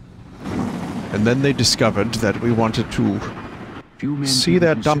 And then they discovered that we wanted to see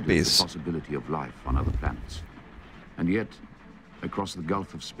their dumpies. The possibility of life on other planets. And yet, across the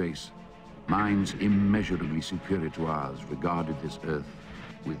gulf of space, minds immeasurably superior to ours regarded this Earth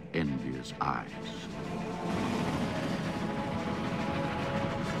with envious eyes.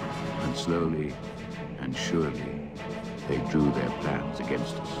 And slowly and surely, they drew their plans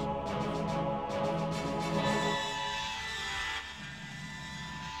against us.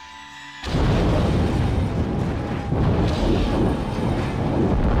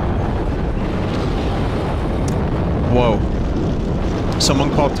 Whoa.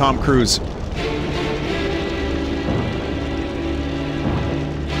 Someone called Tom Cruise.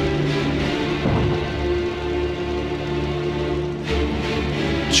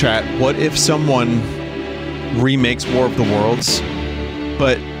 Chat, what if someone remakes War of the Worlds,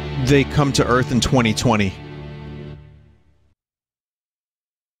 but they come to Earth in 2020?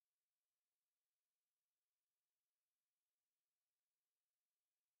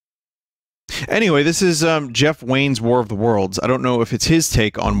 Anyway, this is Jeff Wayne's War of the Worlds. I don't know if it's his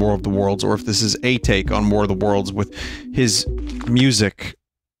take on War of the Worlds or if this is a take on War of the Worlds with his music,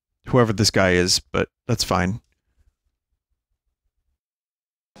 whoever this guy is, but that's fine.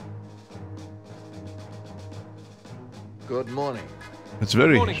 Good morning. It's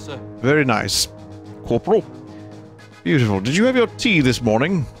very, morning, sir. Very nice. Corporal. Beautiful. Did you have your tea this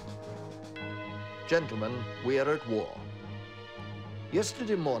morning? Gentlemen, we are at war.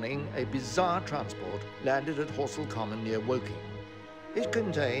 Yesterday morning, a bizarre transport landed at Horsell Common near Woking. It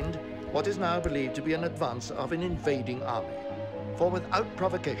contained what is now believed to be an advance of an invading army. For without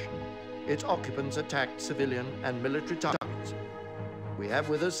provocation, its occupants attacked civilian and military targets. We have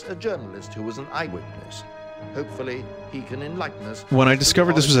with us a journalist who was an eyewitness. Hopefully, he can enlighten us. When I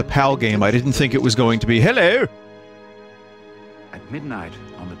discovered this was a PAL game, I didn't think it was going to be, hello! At midnight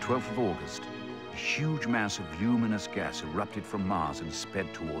on the 12th of August, a huge mass of luminous gas erupted from Mars and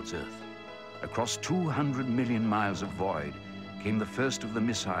sped towards Earth. Across 200 million miles of void came the first of the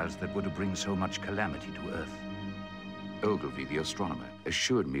missiles that were to bring so much calamity to Earth. Ogilvy, the astronomer,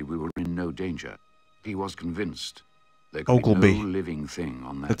 assured me we were in no danger. He was convinced there could be no living thing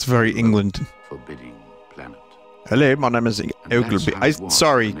on that. That's very England. Forbidding planet. Hello, my name is Ogilvy. I'm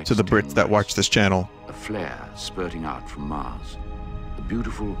sorry to the Brits that watch this channel. A flare spurting out from Mars. A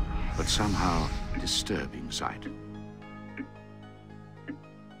beautiful, but somehow disturbing sight.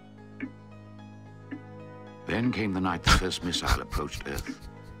 Then came the night the first missile approached Earth.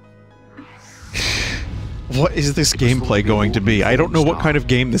 What is this gameplay going to be? I don't know what kind of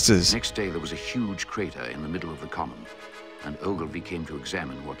game this is. Next day there was a huge crater in the middle of the common, and Ogilvy came to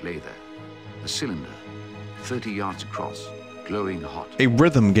examine what lay there. A cylinder, 30 yards across, glowing hot. A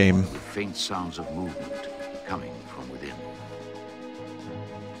rhythm game. With faint sounds of movement coming from within.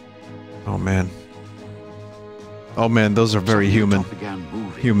 Oh man. Oh man, those are very human. Began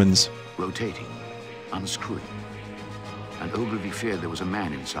moving, humans. Rotating, unscrewing. And Ogilvy feared there was a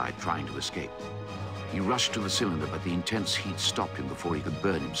man inside trying to escape. He rushed to the cylinder, but the intense heat stopped him before he could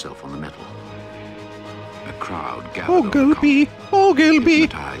burn himself on the metal. A crowd gathered Ogilvy! Ogilvy!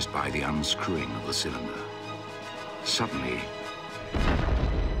 Hypnotized by the unscrewing of the cylinder. Suddenly,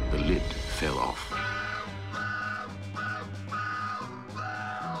 the lid fell off.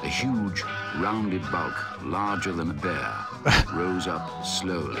 A huge, rounded bulk, larger than a bear, rose up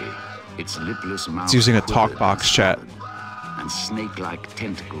slowly. Its lipless mouth it's using a talk box chat. And snake-like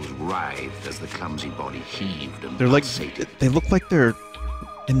tentacles writhed as the clumsy body heaved and they're like, they look like they're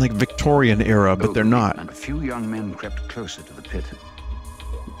in like Victorian era, but they're not. And a few young men crept closer to the pit.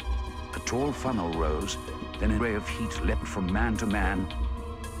 A tall funnel rose, then a ray of heat leapt from man to man,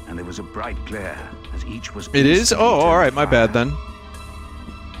 and there was a bright glare as each was... It is? Oh, alright, my bad then.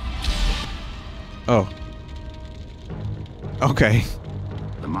 Oh. Okay.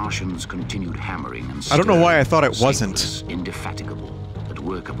 The Martians continued hammering and I don't know why I thought it wasn't. sleepless, indefatigable, at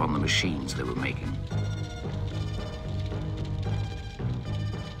work upon the machines they were making.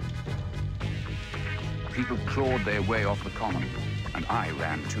 People clawed their way off the common, and I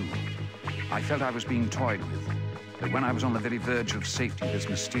ran too. I felt I was being toyed with, that when I was on the very verge of safety, this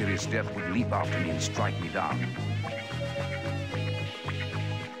mysterious death would leap after me and strike me down.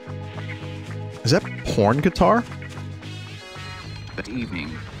 Is that porn guitar? That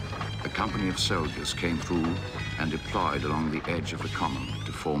evening, a company of soldiers came through and deployed along the edge of the common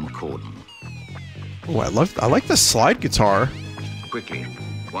to form a cordon. Oh, I like the slide guitar. Quickly,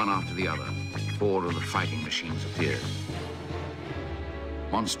 one after the other, 4 of the fighting machines appeared.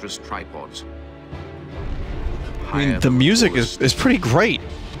 Monstrous tripods. I mean, the music is pretty great.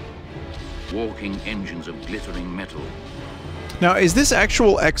 Walking engines of glittering metal. Now, is this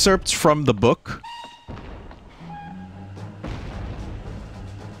actual excerpts from the book?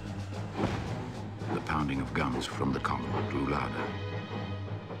 The pounding of guns from the common grew louder.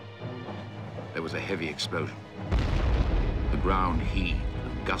 There was a heavy explosion. The ground heaved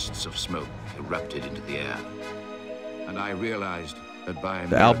and gusts of smoke erupted into the air. And I realized that by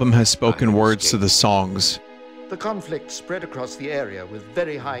The album has spoken words to the songs. The conflict spread across the area with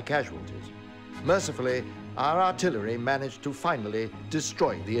very high casualties. Mercifully, our artillery managed to finally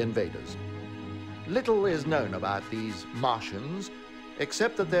destroy the invaders. Little is known about these Martians,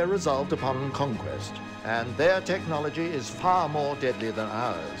 except that they're resolved upon conquest, and their technology is far more deadly than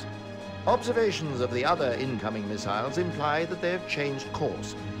ours. Observations of the other incoming missiles imply that they have changed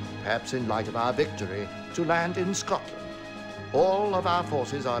course, perhaps in light of our victory, to land in Scotland. All of our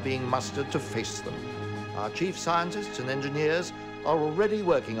forces are being mustered to face them. Our chief scientists and engineers are already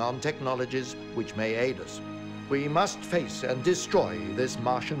working on technologies which may aid us. We must face and destroy this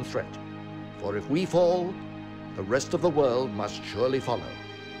Martian threat, for if we fall, the rest of the world must surely follow.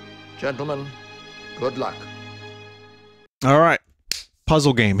 Gentlemen, good luck. Alright.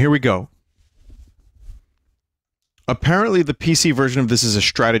 Puzzle game. Here we go. Apparently the PC version of this is a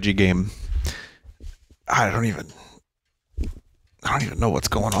strategy game. I don't even know what's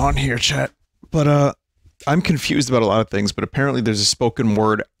going on here, chat. But, I'm confused about a lot of things, but apparently there's a spoken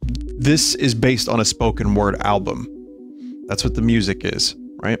word. This is based on a spoken word album. That's what the music is,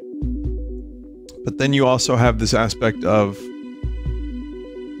 right? But then you also have this aspect of...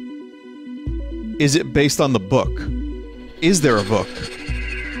 Is it based on the book? Is there a book?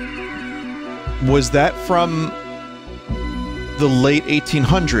 Was that from the late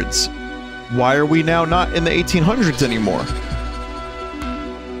 1800s? Why are we now not in the 1800s anymore?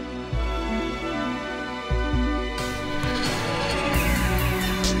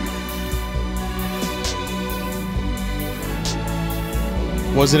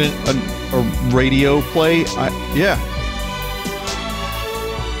 Wasn't it a radio play? Yeah.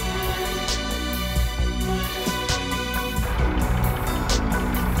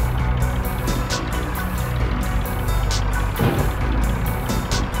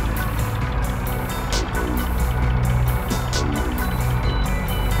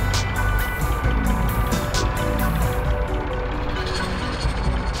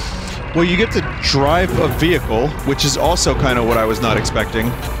 Well, you get to drive a vehicle, which is also kind of what I was not expecting.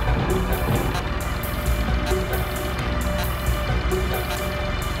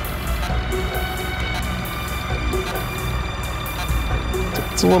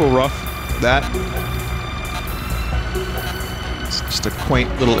 It's a little rough, that. It's just a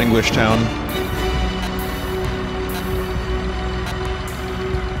quaint little English town.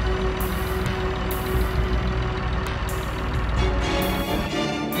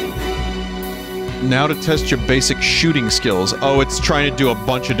 Now to test your basic shooting skills. Oh, it's trying to do a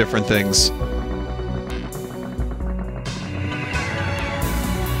bunch of different things.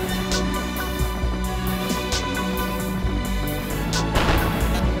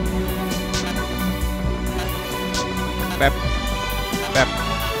 Bap. Bap.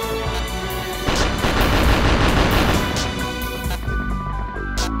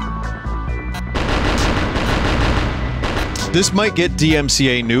 This might get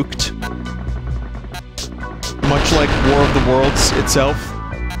DMCA nuked. Much like War of the Worlds itself.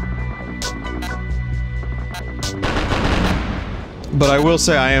 But I will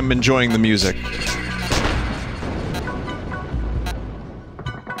say I am enjoying the music.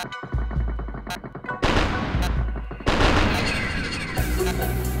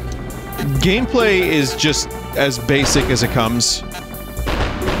 Gameplay is just as basic as it comes.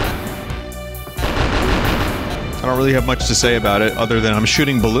 I don't really have much to say about it, other than I'm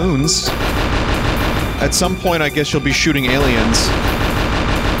shooting balloons. At some point, I guess you'll be shooting aliens.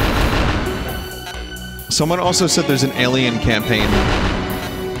 Someone also said there's an alien campaign.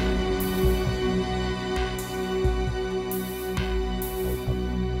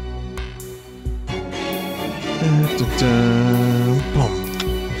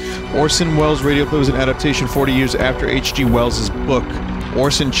 Orson Welles' radio play was an adaptation 40 years after H.G. Wells' book.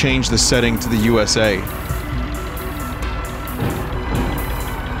 Orson changed the setting to the USA.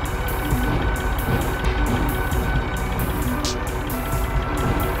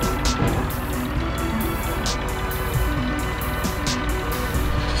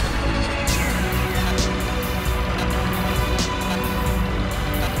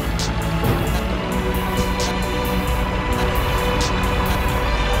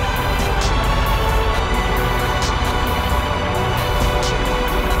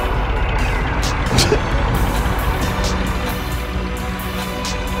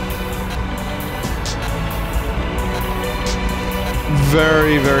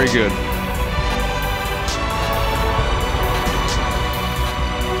 Very, very good.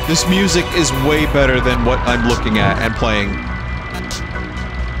 This music is way better than what I'm looking at and playing.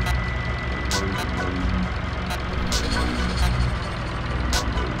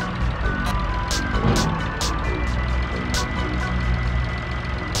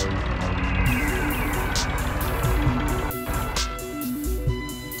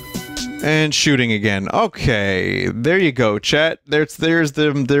 And shooting again. Okay, there you go, chat. There's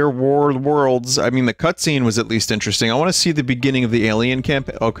their worlds. I mean, the cutscene was at least interesting. I want to see the beginning of the alien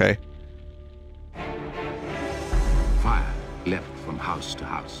campaign. Okay. Fire leapt from house to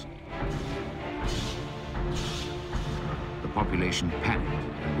house. The population panicked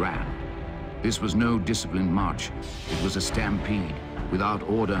and ran. This was no disciplined march. It was a stampede, without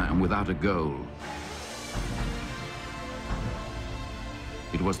order and without a goal.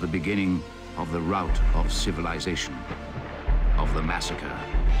 It was the beginning of the rout of civilization, of the massacre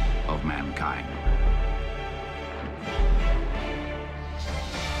of mankind.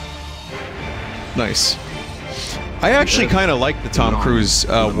 Nice. I actually kind of like the Tom Cruise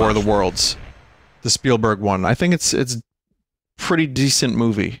War of the Worlds, the Spielberg one. I think it's pretty decent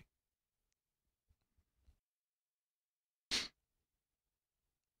movie.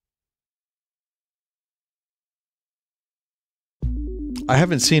 I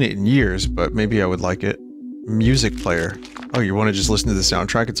haven't seen it in years, but maybe I would like it. Music player. Oh, you want to just listen to the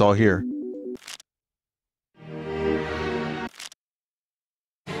soundtrack? It's all here.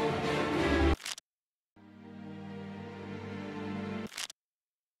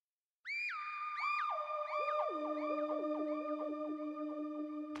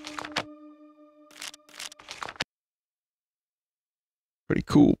 Pretty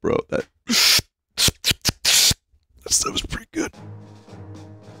cool, bro. That stuff was pretty good.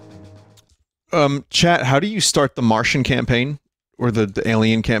 Chat, how do you start the Martian campaign? Or the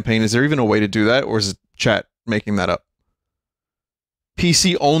alien campaign? Is there even a way to do that? Or is chat making that up?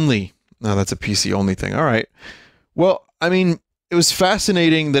 PC only. No, that's a PC only thing. Alright. Well, I mean, it was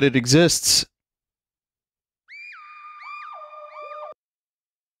fascinating that it exists.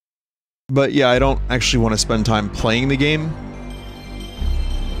 But yeah, I don't actually want to spend time playing the game.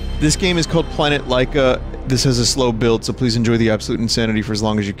 This game is called Planet Laika. This has a slow build, so please enjoy the absolute insanity for as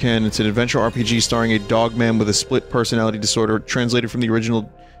long as you can. It's an adventure RPG starring a dogman with a split personality disorder, translated from the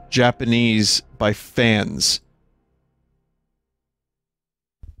original Japanese by fans.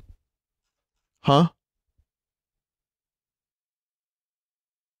 Huh?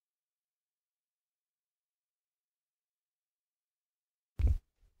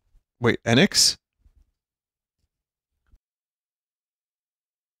 Wait, Enix?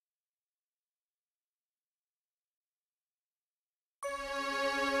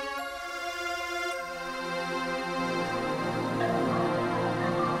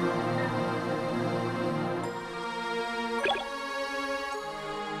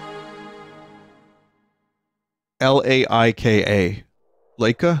 Laika.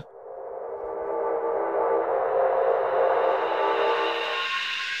 Laika?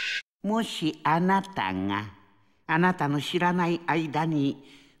 Moshi anata ga anata no shiranai aida ni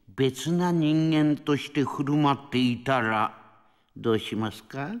betsu na ningen toshite furumatte itara dou shimasu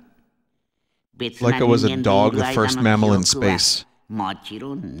ka? Laika was a dog, the first mammal in space.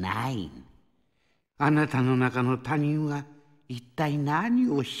 Mochiron nai. Anata no naka no tanin wa ittai nani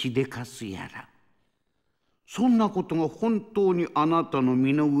o shidekasu yara. そんなことが本当にあなたの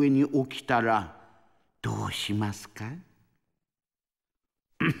身の上に起きたらどうしますか？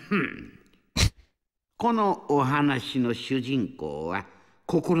このお話の主人公は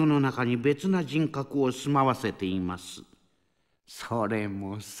心の中に別な人格を住まわせています。それ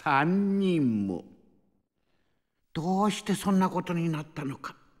も3人も。どうしてそんなことになったの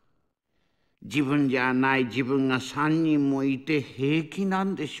か。自分じゃない自分が3人もいて平気な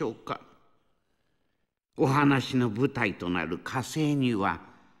んでしょうか。お話の舞台となる火星には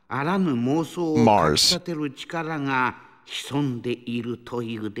あらぬ妄想をかきたてる力が潜んでいると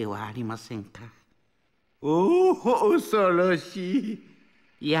いうではありませんか。おお、恐ろしい。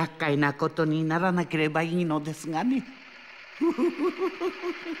厄介なことにならなければいいのですがね。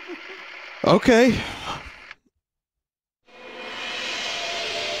Okay.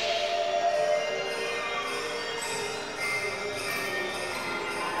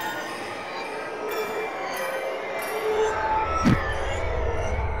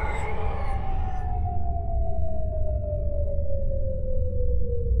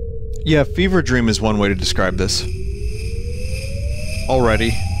 Yeah, fever dream is one way to describe this.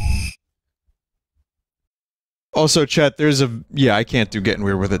 Already. Also, chat, there's a... Yeah, I can't do Getting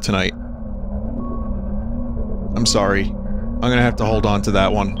Weird With It tonight. I'm sorry. I'm gonna have to hold on to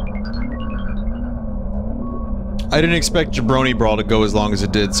that one. I didn't expect Jabroni Brawl to go as long as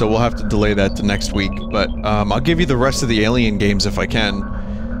it did, so we'll have to delay that to next week, but, I'll give you the rest of the Alien games if I can.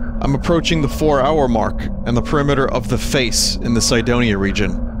 I'm approaching the 4-hour mark, and the perimeter of the face in the Cydonia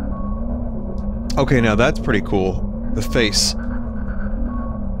region. Okay, now that's pretty cool. The face.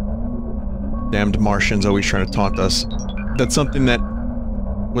 Damned Martians always trying to taunt us. That's something that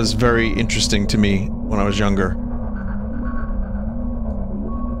was very interesting to me when I was younger.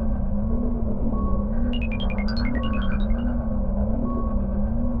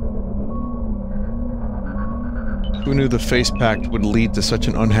 Who knew the face pact would lead to such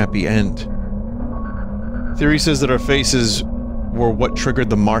an unhappy end? Theory says that our faces were what triggered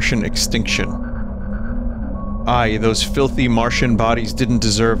the Martian extinction. Aye, those filthy Martian bodies didn't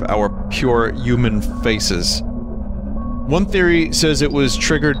deserve our pure human faces. One theory says it was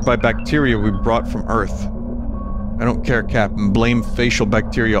triggered by bacteria we brought from Earth. I don't care, Cap, and blame facial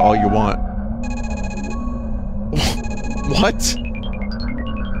bacteria all you want. What?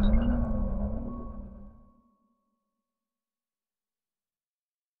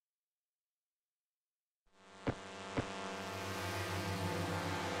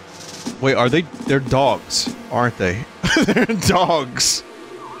 Wait, are they? They're dogs, aren't they? They're dogs.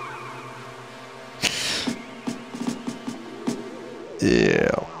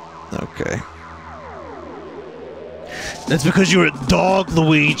 Yeah. Okay. That's because you're a dog,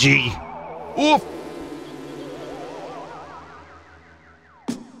 Luigi. Oof.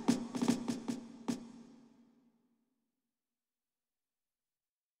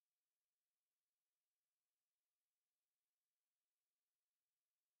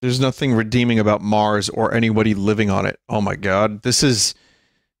 There's nothing redeeming about Mars or anybody living on it. Oh my god, this is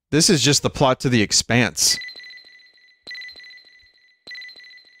just the plot to The Expanse.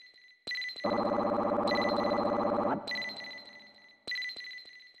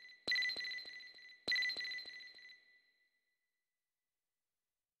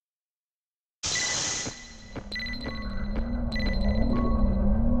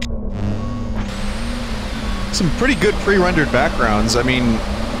 Some pretty good pre-rendered backgrounds. I mean,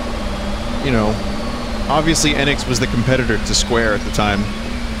 you know, obviously Enix was the competitor to Square at the time,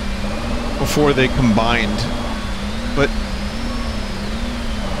 before they combined, but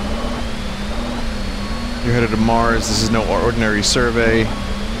you're headed to Mars, this is no ordinary survey.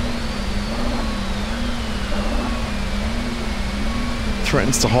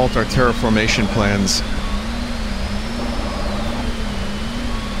 Threatens to halt our terraformation plans.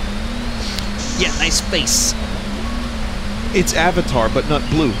 Yeah, nice face. It's Avatar, but not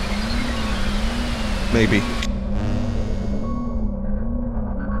blue. Maybe.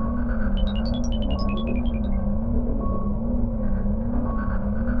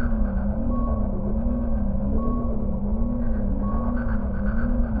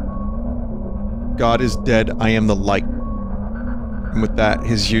 God is dead, I am the light. And with that,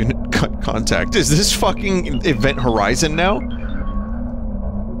 his unit cut contact. Is this fucking Event Horizon now?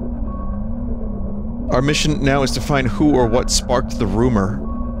 Our mission now is to find who or what sparked the rumor.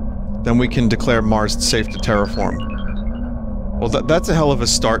 Then we can declare Mars safe to terraform. Well, that's a hell of a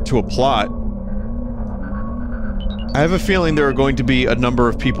start to a plot. I have a feeling there are going to be a number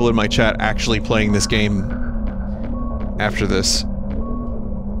of people in my chat actually playing this game after this.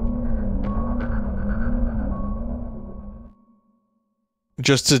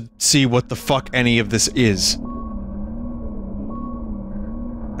 Just to see what the fuck any of this is.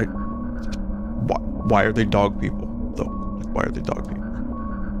 Why are they dog people, though? Like, why are they dog people?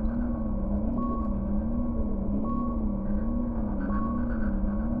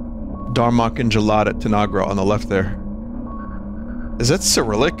 Darmok and Jalad at Tanagra on the left there. Is that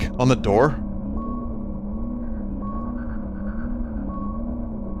Cyrillic on the door?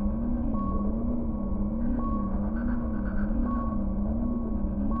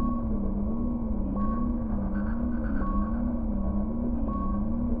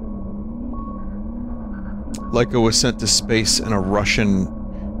 Laika was sent to space in a Russian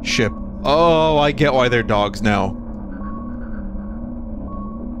ship. Oh, I get why they're dogs now.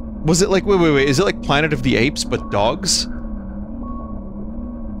 Was it like, wait, is it like Planet of the Apes, but dogs?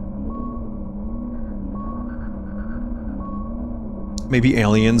 Maybe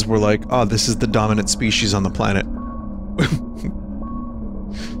aliens were like, oh, this is the dominant species on the planet.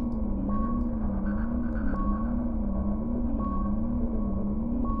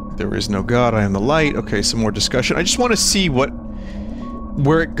 There is no God, I am the light. Okay, some more discussion. I just want to see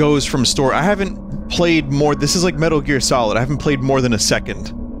where it goes from story. I haven't played more. This is like Metal Gear Solid. I haven't played more than a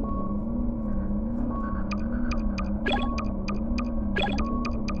second.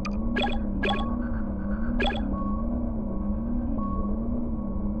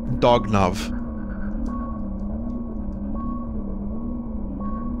 Dognov.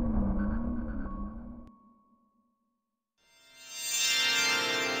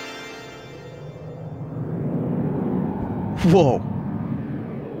 Whoa.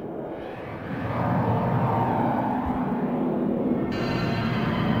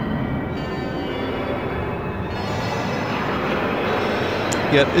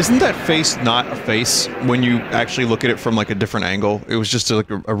 Yeah, isn't that face not a face when you actually look at it from like a different angle? It was just like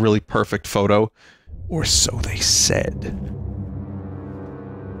a really perfect photo. Or so they said.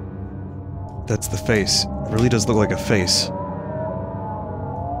 That's the face. It really does look like a face.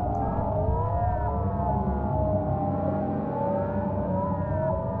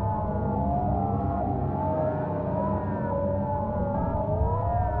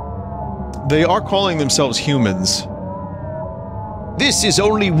 They are calling themselves humans. This is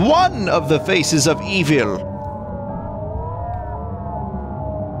only one of the faces of evil.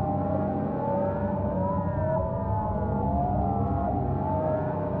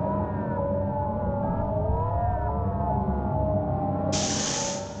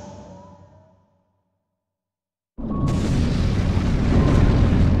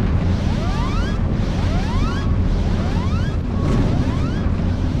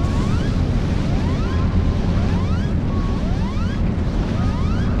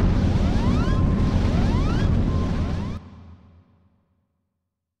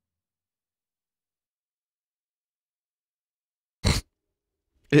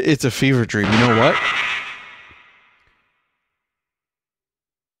 It's a fever dream. You know what?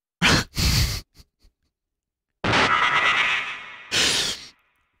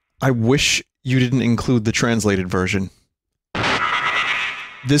 I wish you didn't include the translated version.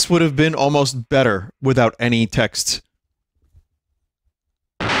 This would have been almost better without any text.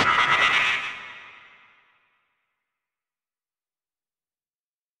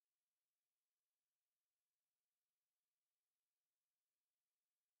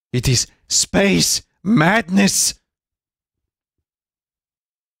 It is space madness!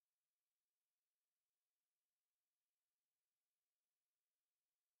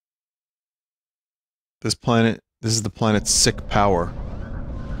 This is the planet's sick power.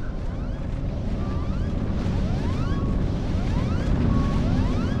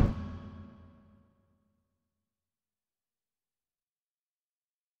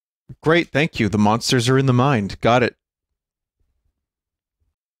 Great, thank you. The monsters are in the mind. Got it.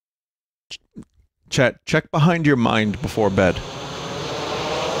 Chat, check behind your mind before bed.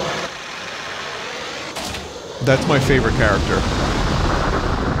 That's my favorite character.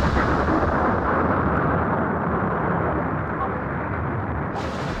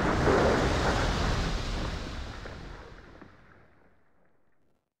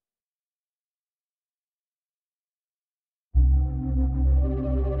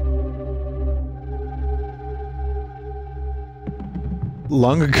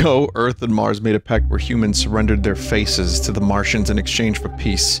 Long ago, Earth and Mars made a pact where humans surrendered their faces to the Martians in exchange for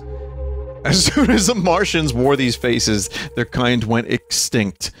peace. As soon as the Martians wore these faces, their kind went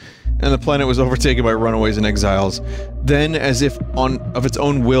extinct, and the planet was overtaken by runaways and exiles. Then, as if of its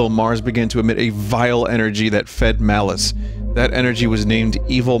own will, Mars began to emit a vile energy that fed malice. That energy was named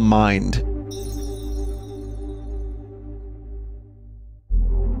Evil Mind.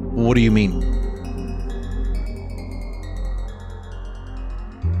 What do you mean?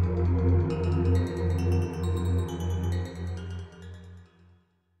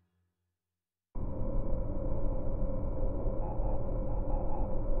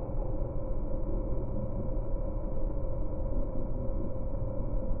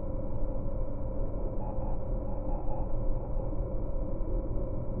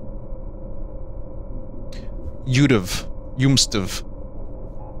 Yumstv.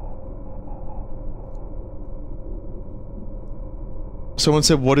 Someone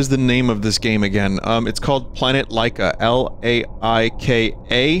said, what is the name of this game again? It's called Planet Laika, L-A-I-K-A.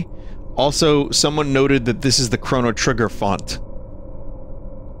 Also, someone noted that this is the Chrono Trigger font.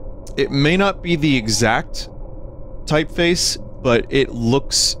 It may not be the exact typeface, but it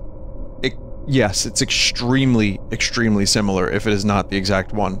looks... yes, it's extremely, extremely similar, if it is not the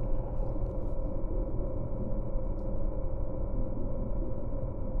exact one.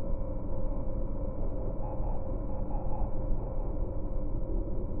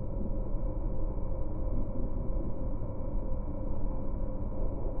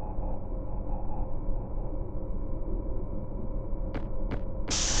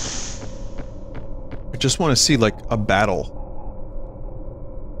 I just want to see, like, a battle.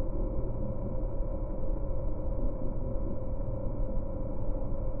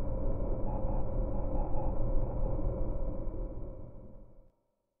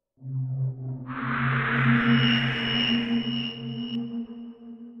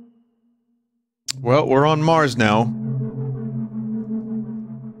 Well, we're on Mars now.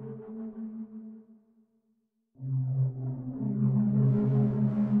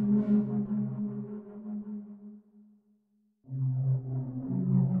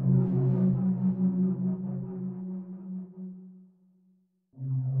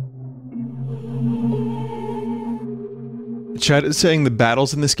 Chat is saying the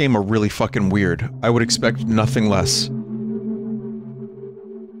battles in this game are really fucking weird. I would expect nothing less.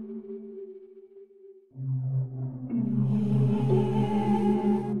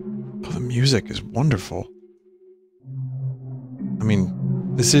 Oh, the music is wonderful. I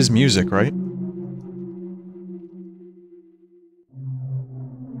mean, this is music, right?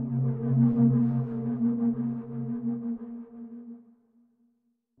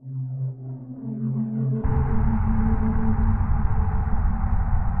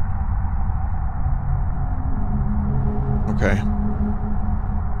 Okay.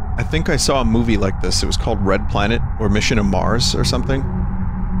 I think I saw a movie like this. It was called Red Planet, or Mission to Mars, or something.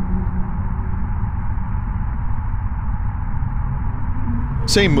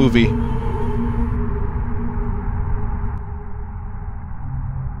 Same movie.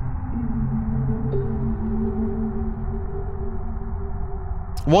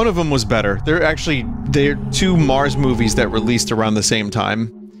 One of them was better. They're two Mars movies that released around the same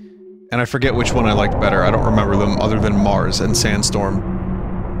time. And I forget which one I liked better. I don't remember them other than Mars and Sandstorm.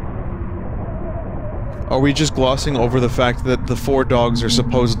 Are we just glossing over the fact that the 4 dogs are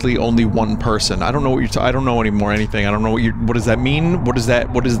supposedly only one person? I don't know what you're I don't know anymore anything. I don't know what does that mean? What does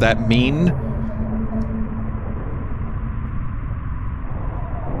that mean?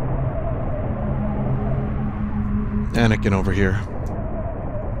 Anakin over here.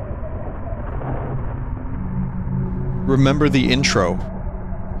 Remember the intro.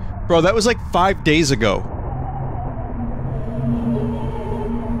 Bro, that was like 5 days ago.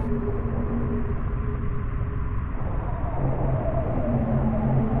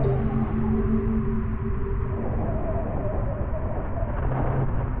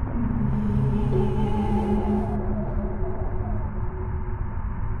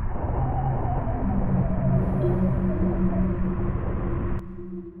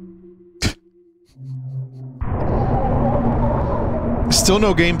 Still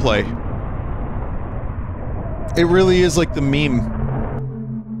no gameplay. It really is like the meme.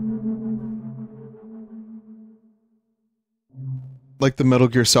 Like the Metal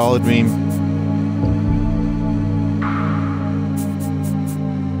Gear Solid meme.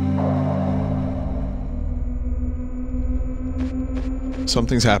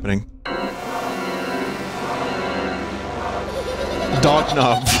 Something's happening. Dog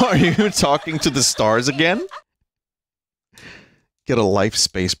Knob, are you talking to the stars again? Get a life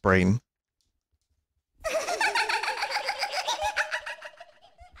space brain.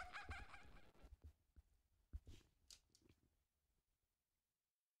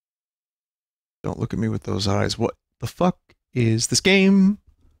 Don't look at me with those eyes. What the fuck is this game?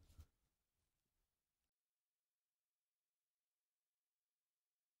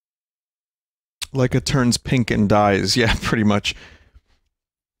 Laika turns pink and dies. Yeah, pretty much.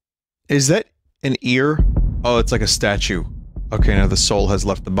 Is that an ear? Oh, it's like a statue. Okay, now the soul has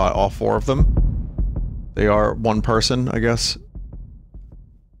left the body. All 4 of them? They are one person, I guess.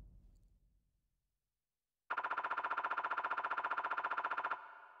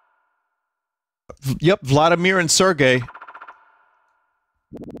 Yep, Vladimir and Sergey.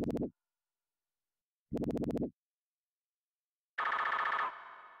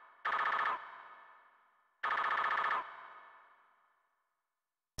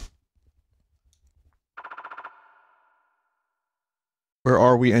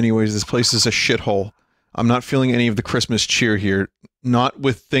 we anyways? This place is a shithole. I'm not feeling any of the Christmas cheer here. Not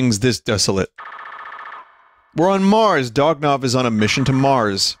with things this desolate. We're on Mars. Dognov is on a mission to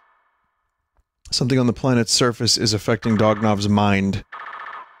Mars. Something on the planet's surface is affecting Dognov's mind.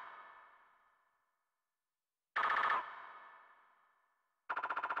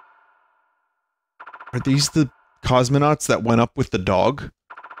 Are these the cosmonauts that went up with the dog?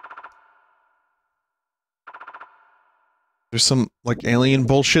 There's some, like, alien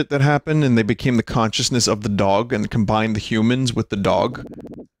bullshit that happened, and they became the consciousness of the dog and combined the humans with the dog?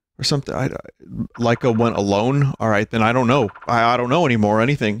 Or something. Laika went alone? Alright, then I don't know. I don't know anymore,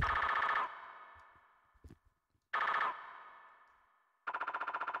 anything.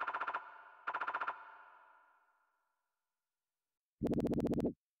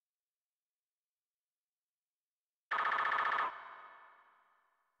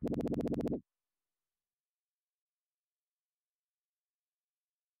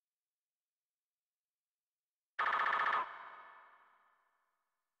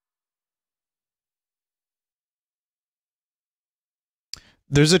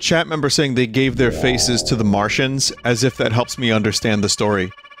 There's a chat member saying they gave their faces to the Martians, as if that helps me understand the story.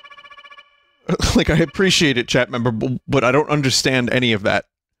 Like, I appreciate it, chat member, but I don't understand any of that.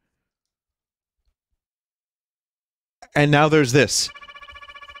 And now there's this.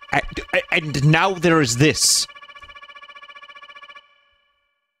 And now there is this.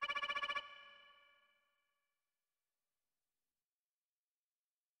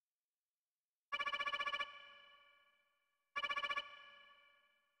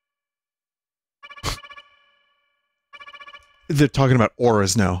 They're talking about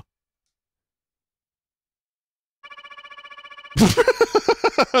auras now.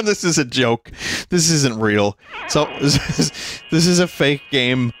 This is a joke. This isn't real. So, this is a fake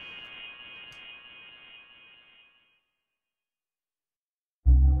game.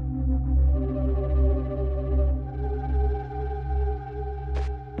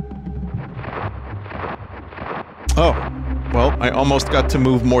 Oh. Well, I almost got to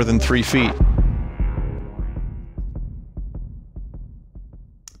move more than 3 feet.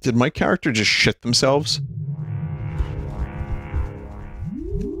 Did my character just shit themselves?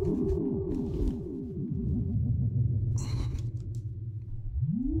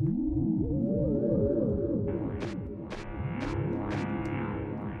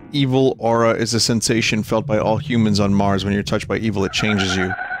 Evil aura is a sensation felt by all humans on Mars. When you're touched by evil, it changes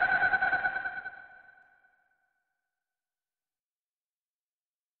you.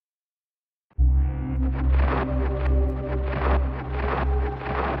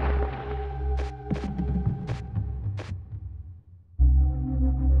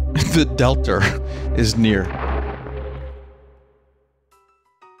 The Delta is near.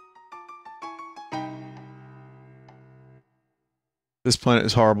 This planet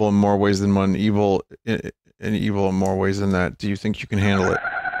is horrible in more ways than one. Evil in more ways than that. Do you think you can handle it?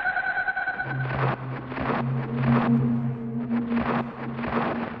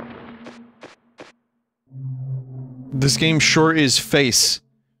 This game sure is Face.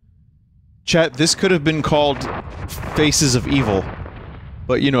 Chat, this could have been called Faces of Evil.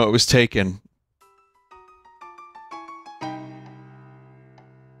 But, you know, it was taken.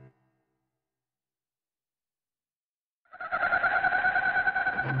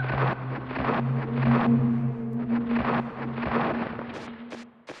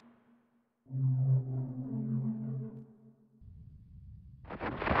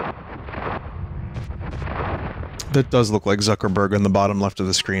 That does look like Zuckerberg on the bottom left of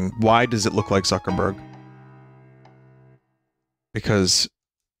the screen. Why does it look like Zuckerberg? Because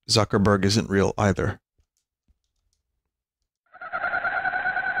Zuckerberg isn't real either.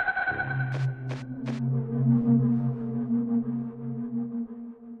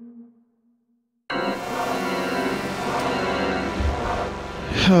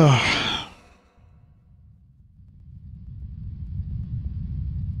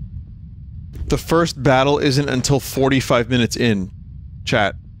 The first battle isn't until 45 minutes in,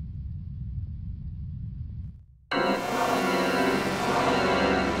 chat.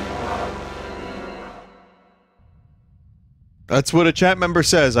 That's what a chat member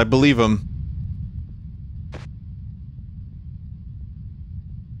says, I believe him.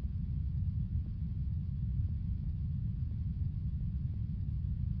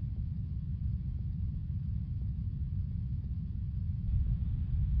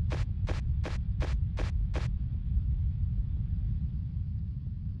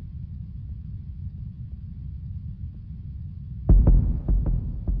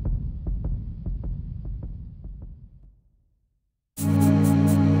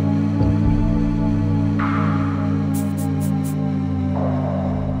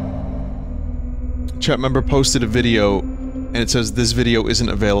 chat member posted a video, and it says this video isn't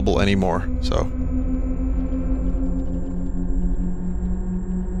available anymore, so...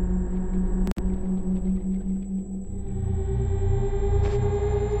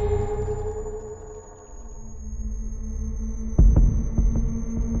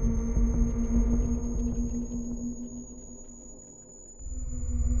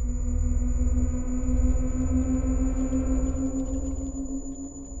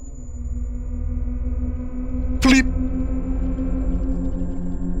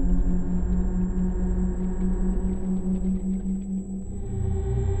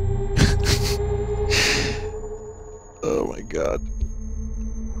 Oh my god.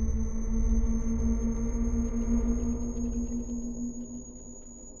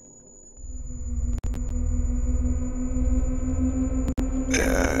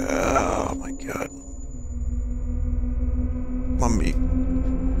 Oh my god. Mummy.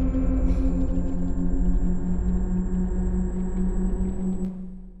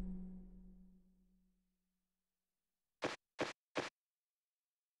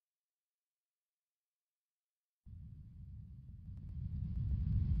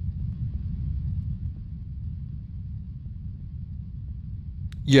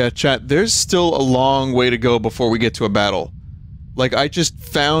 Yeah, chat, there's still a long way to go before we get to a battle. Like, I just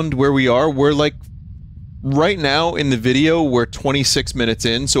found where we are. We're like, right now in the video, we're 26 minutes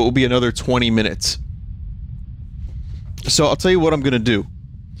in, so it will be another 20 minutes. So I'll tell you what I'm gonna do.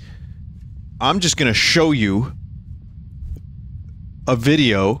 I'm just gonna show you a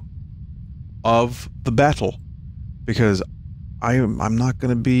video of the battle. Because I'm not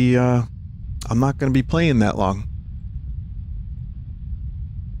gonna be, playing that long.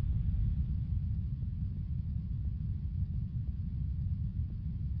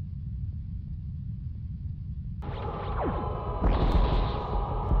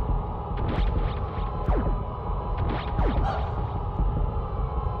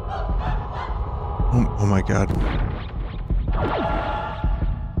 Oh my god.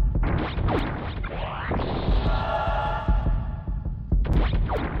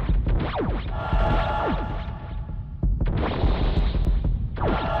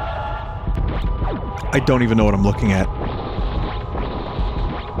 I don't even know what I'm looking at.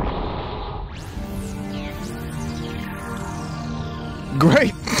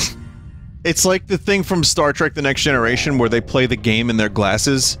 Great! It's like the thing from Star Trek The Next Generation where they play the game in their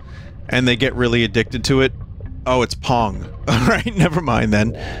glasses and they get really addicted to it. Oh, it's Pong. Alright, never mind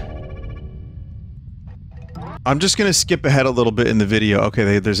then. I'm just gonna skip ahead a little bit in the video.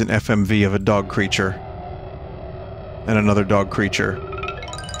 Okay, there's an FMV of a dog creature. And another dog creature.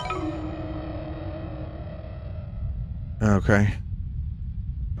 Okay.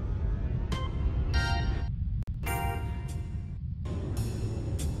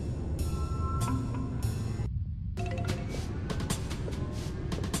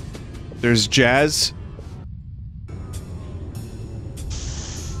 There's Jazz.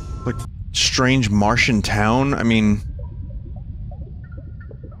 Like, strange Martian town? I mean...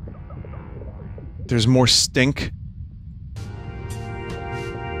 There's more stink.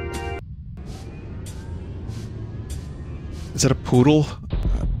 Is that a poodle?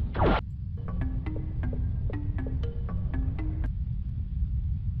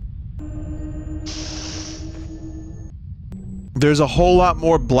 There's a whole lot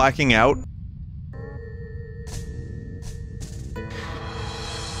more blacking out.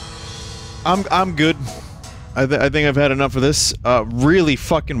 I'm good. I think I've had enough of this. Really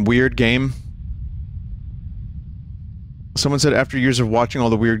fucking weird game. Someone said after years of watching all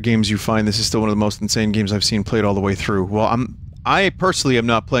the weird games you find, this is still one of the most insane games I've seen played all the way through. Well, I personally am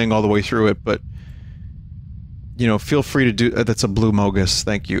not playing all the way through it, but you know, feel free to do. That's a blue Mogus.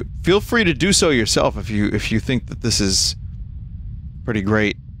 Thank you. Feel free to do so yourself if you think that this is pretty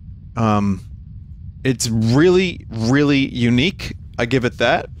great. It's really, really unique. I give it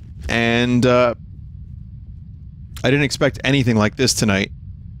that. And, I didn't expect anything like this tonight.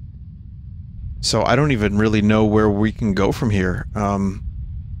 So I don't even really know where we can go from here.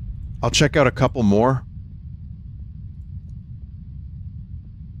 I'll check out a couple more.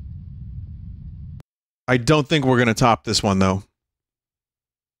 I don't think we're gonna top this one, though.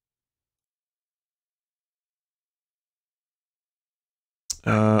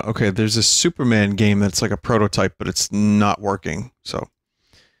 Okay, there's a Superman game that's like a prototype, but it's not working, so...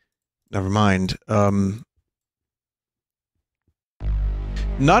 Never mind.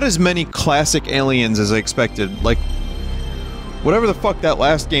 Not as many classic aliens as I expected. Like, whatever the fuck that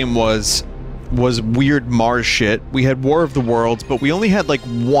last game was weird Mars shit. We had War of the Worlds, but we only had, like,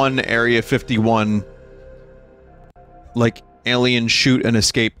 one Area 51... like, alien shoot and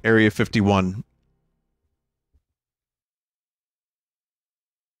escape Area 51.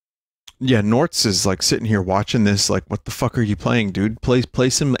 Yeah, Nortz is like sitting here watching this, like, what the fuck are you playing, dude? Play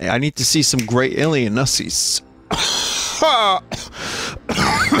some. I need to see some great alien nussies.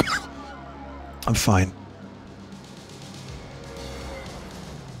 I'm fine.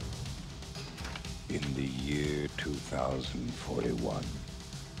 In the year 2041.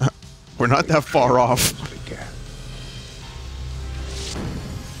 We're not that far off. For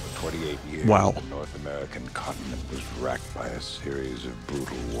 28 years, wow. The North American continent was racked by a series of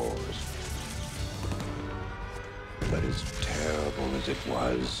brutal wars. But as terrible as it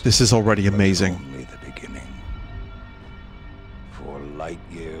was, this is already amazing. Only the beginning. For light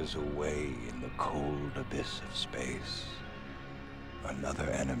years away in the cold abyss of space, another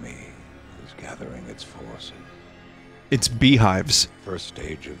enemy was gathering its forces. It's beehives. First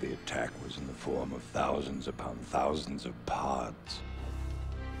stage of the attack was in the form of thousands upon thousands of pods.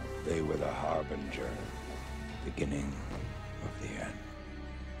 They were the Harbinger, beginning of the end.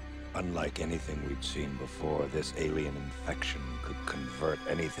 Unlike anything we'd seen before, this alien infection could convert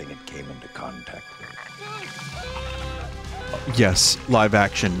anything it came into contact with. Yes, live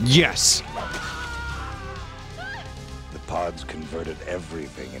action. Yes! The pods converted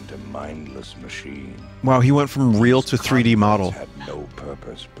everything into mindless machines. Wow, he went from real to 3D model. Had no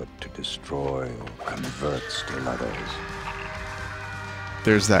purpose but to destroy or convert still others.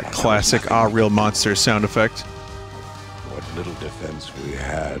 There's that classic real monster sound effect. What little defense we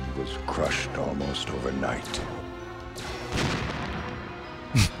had was crushed almost overnight.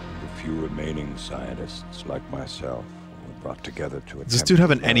 The few remaining scientists like myself were brought together to Does this dude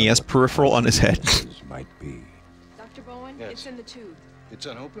have an NES peripheral on his head? Might be. Dr. Bowen, yes. It's in the tube. It's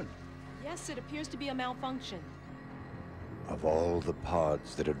unopened. Yes, it appears to be a malfunction. Of all the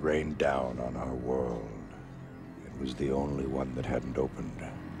pods that had rained down on our world, it was the only one that hadn't opened.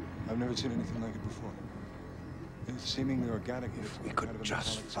 I've never seen anything like it before. It's seemingly organic. If we could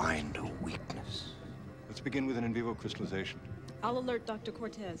just find a weakness. Let's begin with an in vivo crystallization. I'll alert Dr.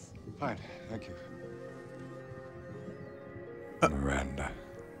 Cortez. Fine, thank you. Miranda.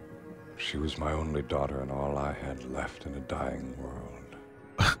 She was my only daughter and all I had left in a dying world.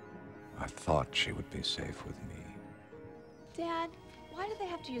 I thought she would be safe with me. Dad, why do they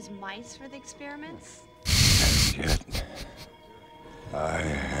have to use mice for the experiments? And yet, I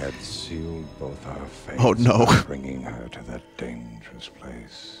had sealed both our fates. Oh no! By bringing her to that dangerous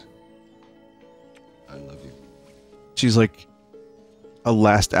place. I love you. She's like a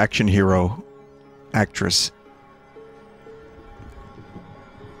last action hero actress.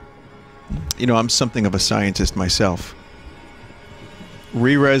 You know, I'm something of a scientist myself.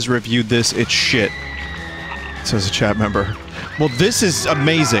 Rerez reviewed this, it's shit, says a chat member. Well, this is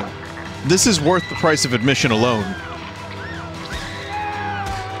amazing. This is worth the price of admission alone.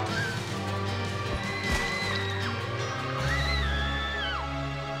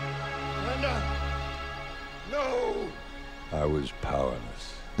 Miranda! No! I was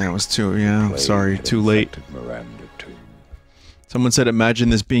powerless. That was too, yeah, sorry, too late. Miranda too. Someone said, imagine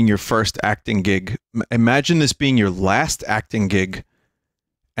this being your first acting gig. Imagine this being your last acting gig.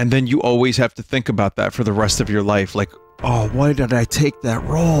 And then you always have to think about that for the rest of your life. Like, oh, why did I take that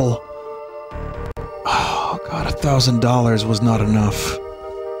role? Oh, God, $1,000 was not enough.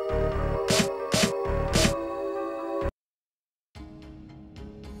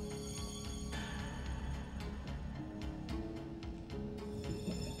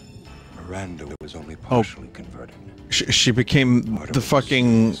 Miranda was only partially converted. She became the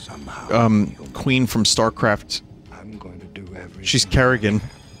fucking queen from StarCraft. I'm going to do everything. She's Kerrigan.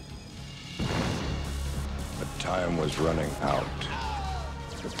 But time was running out.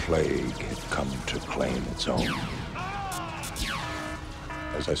 The plague had come to claim its own.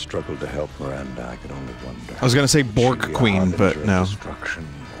 As I struggled to help Miranda, I could only wonder. I was gonna say Borg Queen, but no. Destruction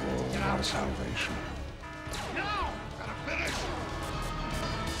or our salvation.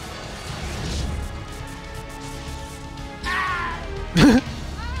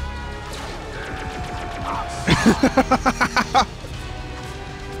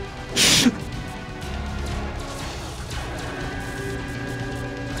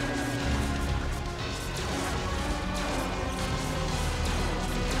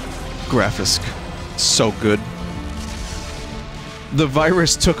 Graphics, so good. The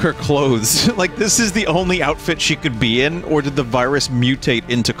virus took her clothes. Like, this is the only outfit she could be in, or did the virus mutate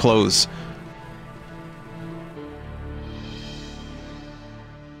into clothes?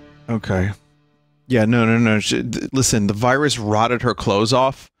 Okay. Yeah, no. Listen, the virus rotted her clothes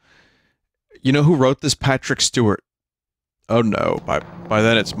off. You know who wrote this? Patrick Stewart. Oh no, by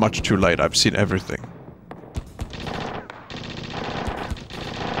then it's much too late. I've seen everything.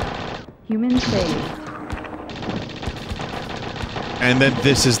 Human saved. And then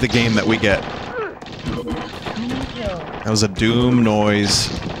this is the game that we get. That was a doom noise.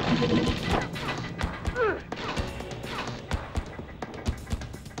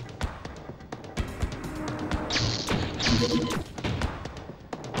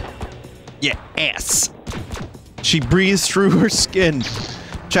 Yes. She breathes through her skin.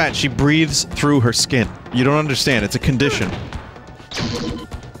 Chat, she breathes through her skin. You don't understand, it's a condition.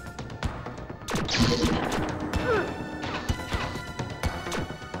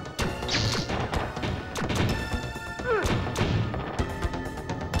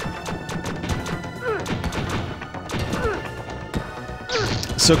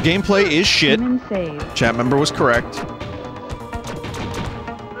 So gameplay is shit. Chat member was correct.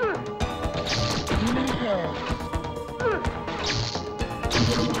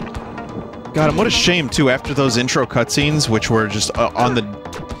 God, and what a shame too. After those intro cutscenes, which were just on the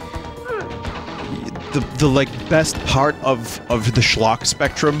like best part of the schlock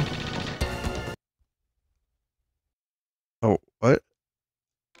spectrum. Oh, what?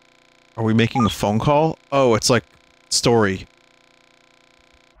 Are we making a phone call? Oh, it's like story.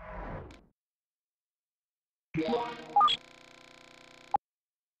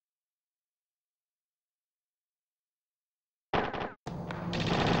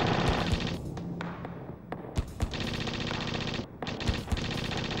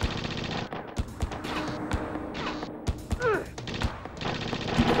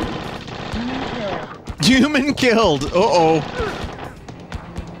 Human killed! Uh-oh.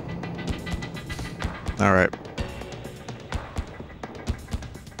 Alright.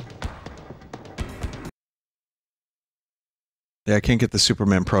 Yeah, I can't get the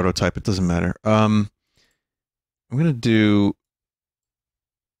Superman prototype, it doesn't matter. I'm gonna do...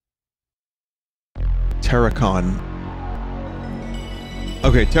 Terracon.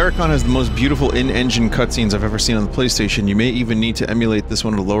 Okay, Terracon has the most beautiful in-engine cutscenes I've ever seen on the PlayStation. You may even need to emulate this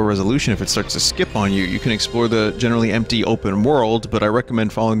one at a lower resolution if it starts to skip on you. You can explore the generally empty open world, but I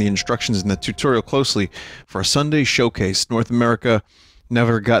recommend following the instructions in the tutorial closely. For a Sunday showcase, North America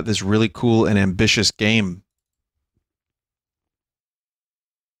never got this really cool and ambitious game.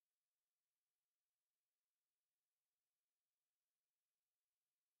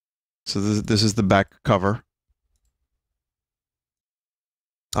 So this is the back cover.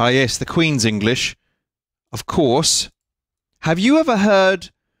 Ah yes, the Queen's English. Of course. Have you ever heard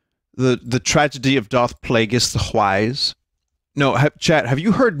the tragedy of Darth Plagueis the Wise? No, chat, have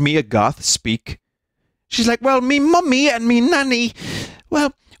you heard Mia Goth speak? She's like, well, me mummy and me nanny,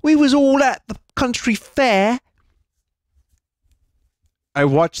 well, we was all at the country fair. I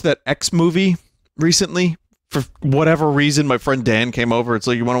watched that X movie recently. For whatever reason, my friend Dan came over. It's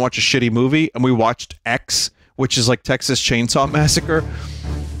like, you want to watch a shitty movie? And we watched X, which is like Texas Chainsaw Massacre.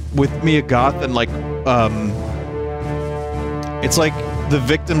 With Mia Goth and like, it's like the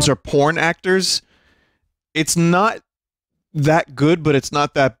victims are porn actors. It's not that good, but it's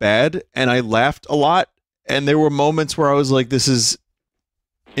not that bad. And I laughed a lot. And there were moments where I was like, this is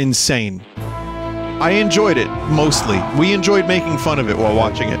insane. I enjoyed it, mostly. We enjoyed making fun of it while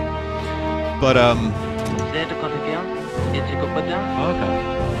watching it. But,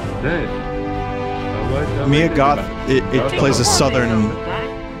 Mia Goth, it plays a southern...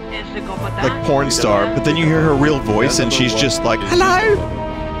 like porn star, but then you hear her real voice and she's just like, hello!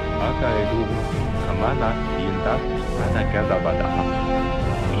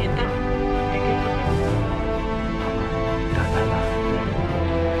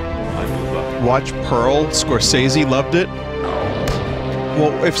 Watch Pearl, Scorsese loved it.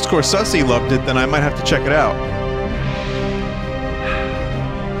 Well, if Scorsese loved it, then I might have to check it out.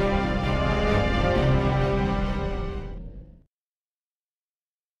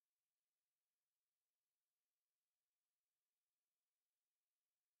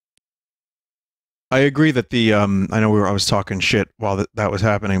 I agree that the, I know I was talking shit while that was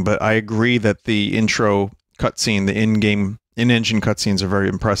happening, but I agree that the intro cutscene, the in-game, in-engine cutscenes are very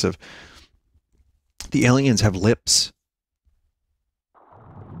impressive. The aliens have lips.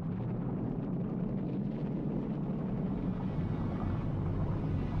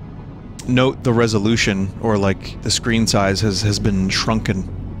 Note the resolution, or like the screen size has been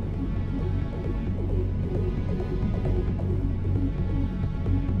shrunken.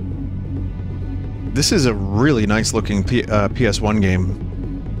 This is a really nice looking PS1 game.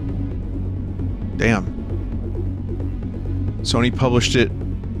 Damn. Sony published it.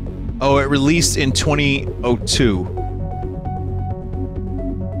 Oh, it released in 2002.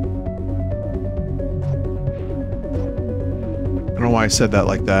 I don't know why I said that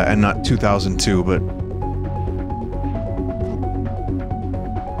like that and not 2002, but...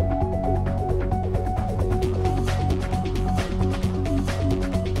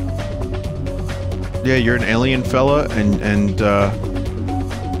 Yeah, you're an alien fella, and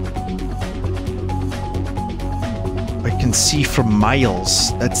I can see for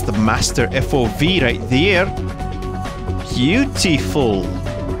miles. That's the Master FOV right there. Beautiful.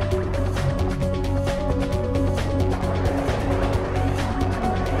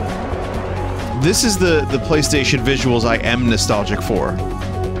 This is the PlayStation visuals I am nostalgic for.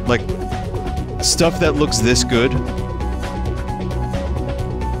 Like, stuff that looks this good.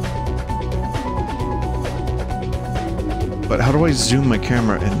 But how do I zoom my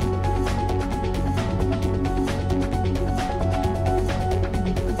camera in?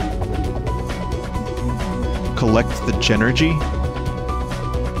 Collect the Genergy?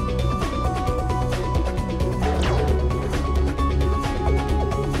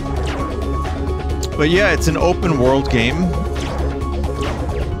 But yeah, it's an open world game.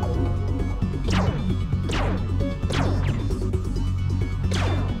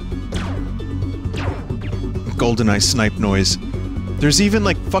 GoldenEye snipe noise. There's even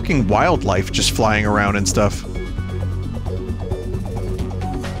like fucking wildlife just flying around and stuff.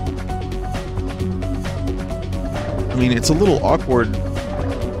 I mean, it's a little awkward,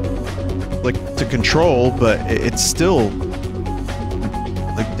 like, to control, but it's still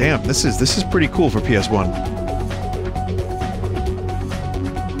like, damn, this is pretty cool for PS1.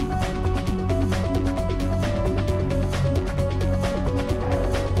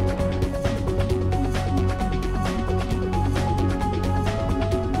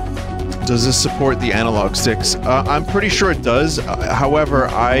 Does this support the analog sticks? I'm pretty sure it does. However,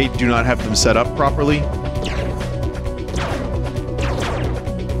 I do not have them set up properly.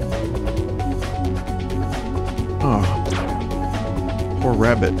 Oh. Poor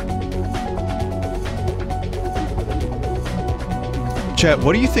rabbit. Chat,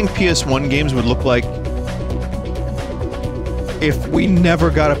 what do you think PS1 games would look like if we never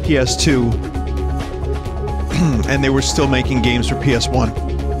got a PS2 and they were still making games for PS1?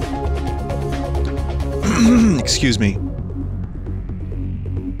 Excuse me.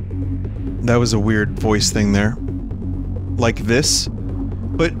 That was a weird voice thing there. Like this?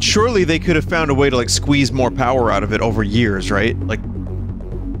 But surely they could have found a way to, like, squeeze more power out of it over years, right? Like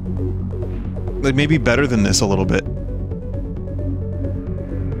maybe better than this a little bit.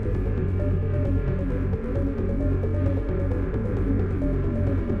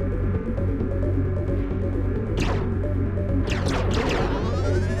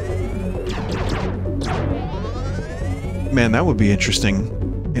 Man, that would be interesting.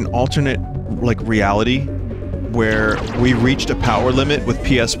 An alternate, like, reality where we reached a power limit with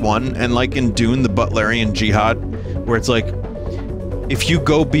PS1, and like in Dune, the Butlerian Jihad, where it's like, if you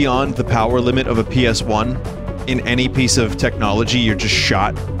go beyond the power limit of a PS1 in any piece of technology, you're just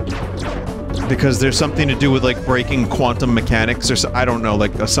shot. Because there's something to do with, like, breaking quantum mechanics, or so, I don't know,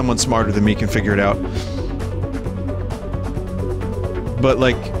 like, someone smarter than me can figure it out. But,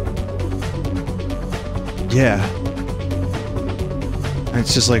 like, yeah.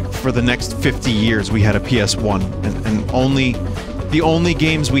 It's just like, for the next 50 years we had a PS1, and the only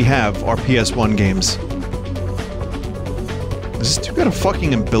games we have are PS1 games. Does this dude got a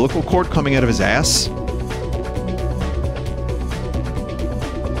fucking umbilical cord coming out of his ass?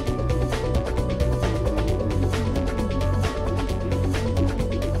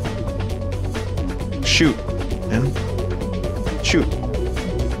 Shoot, man. Shoot.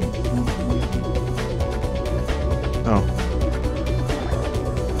 Oh.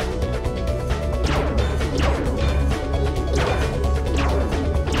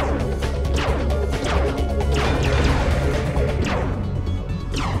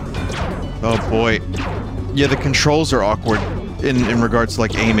 Oh boy. Yeah, the controls are awkward in regards to,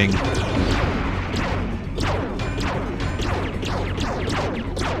 like, aiming.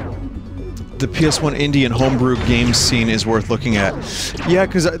 The PS1 indie and homebrew games scene is worth looking at. Yeah,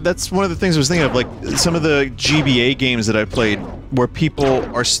 because that's one of the things I was thinking of, like, some of the GBA games that I played, where people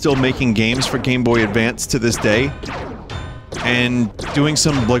are still making games for Game Boy Advance to this day, and doing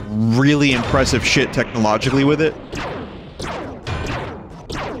some, like, really impressive shit technologically with it.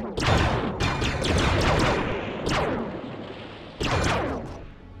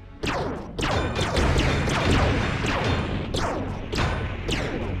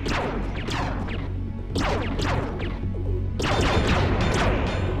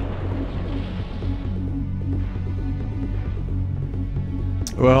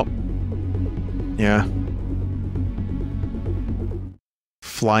 Well, yeah.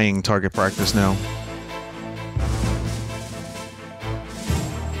 Flying target practice now.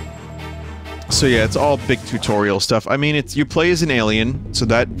 So yeah, it's all big tutorial stuff. I mean, you play as an alien, so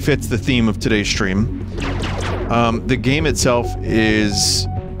that fits the theme of today's stream. The game itself is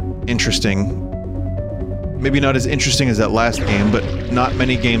interesting. Maybe not as interesting as that last game, but not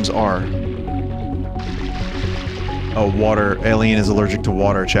many games are. Oh, water. Alien is allergic to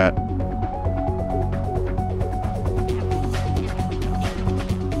water, chat.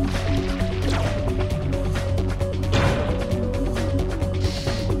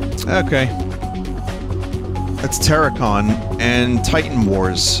 Okay. That's Terracon and Titan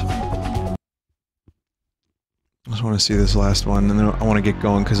Wars. I just want to see this last one, and then I want to get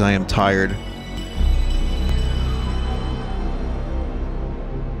going because I am tired.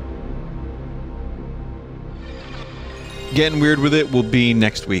 Getting weird with it will be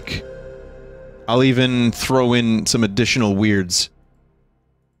next week. I'll even throw in some additional weirds.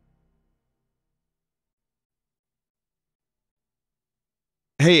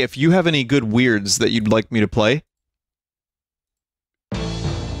 Hey, if you have any good weirds that you'd like me to play,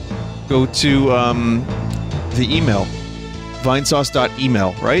 go to, the email.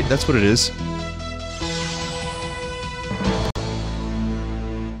 Vinesauce.email, right? That's what it is.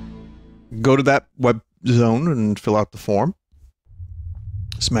 Go to that web zone and fill out the form.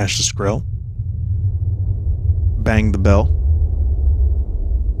 Smash the skrill. Bang the bell.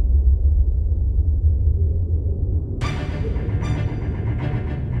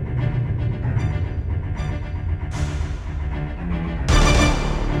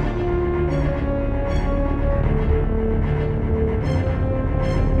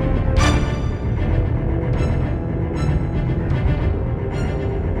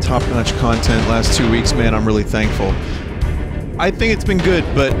 Top-notch content last 2 weeks, man. I'm really thankful. I think it's been good,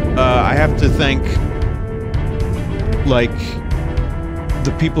 but I have to thank, like,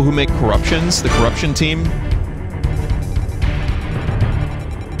 the people who make corruptions, the corruption team.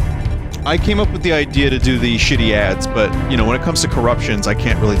 I came up with the idea to do the shitty ads, but, you know, when it comes to corruptions, I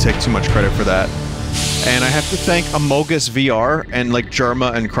can't really take too much credit for that. And I have to thank Amogus VR and, like,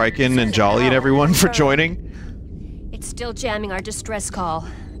 Jerma and Kraken and Jolly and everyone for joining. It's still jamming our distress call.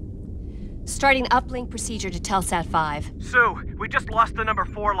 Starting uplink procedure to Telsat 5. Sue, we just lost the number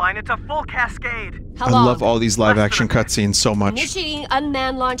 4 line. It's a full cascade. How I long? love all these live-action cutscenes so much. Initiating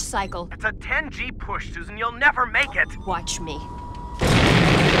unmanned launch cycle. It's a 10G push, Susan. You'll never make it. Watch me.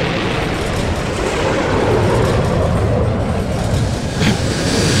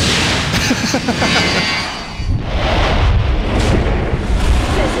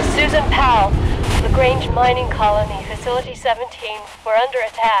 This is Susan Powell, LaGrange Mining Colony, Facility 17. We're under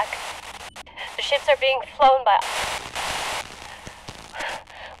attack. The ships are being flown by...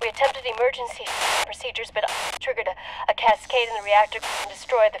 We attempted emergency procedures, but triggered a cascade in the reactor and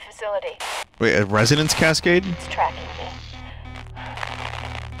destroyed the facility. Wait, a resonance cascade? It's tracking me.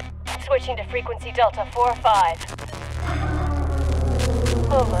 Switching to frequency Delta 4-5.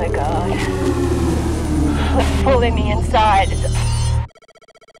 Oh my god. It's pulling me inside.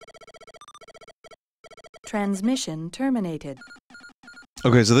 Transmission terminated.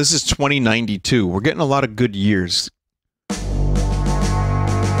 Okay, so this is 2092. We're getting a lot of good years.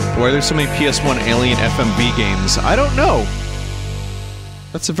 Why are there so many PS1 Alien FMV games? I don't know.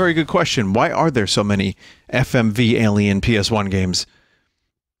 That's a very good question. Why are there so many FMV Alien PS1 games?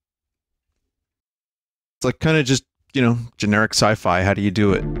 It's like kind of just, you know, generic sci-fi. How do you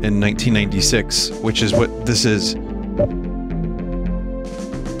do it in 1996, which is what this is.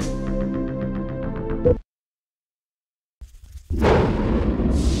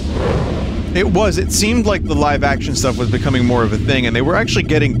 It seemed like the live-action stuff was becoming more of a thing, and they were actually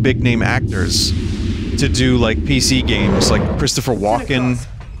getting big-name actors to do, like, PC games, like Christopher Walken.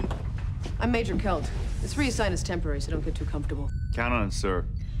 I'm Major Kelt. This reassign is temporary, so don't get too comfortable. Count on it, sir.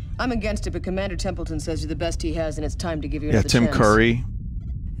 I'm against it, but Commander Templeton says you're the best he has, and it's time to give you another Tim chance. Curry.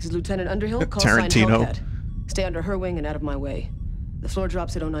 This is Lieutenant Underhill, call Tarantino. sign Hellcat. Stay under her wing and out of my way. The floor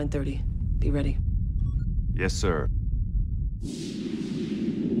drops at 0930. Be ready. Yes, sir.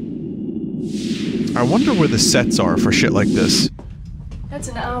 I wonder where the sets are for shit like this. That's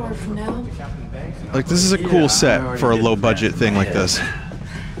an hour from now. Like, this is a cool set for a low-budget thing like this.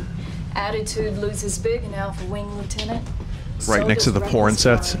 Attitude loses big in Alpha Wing, Lieutenant. Right next to the porn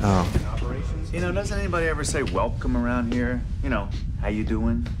sets? Oh. You know, doesn't anybody ever say welcome around here? You know, how you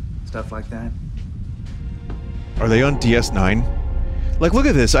doing? Stuff like that. Are they on DS9? Like, look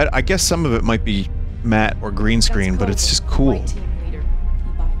at this. I guess some of it might be matte or green screen, but it's just cool.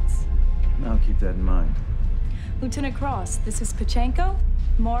 I'll keep that in mind. Lieutenant Cross, this is Pachenko,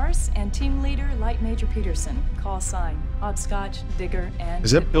 Morris, and Team Leader Light Major Peterson. Call sign Hopscotch, Digger, and...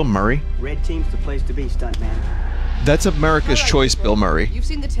 Is that Bill Murray? Red team's the place to be, stuntman. That's America's Choice Bill Murray. You've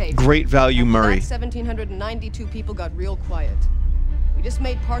seen the tape. Great value Murray. 1,792 people got real quiet. We just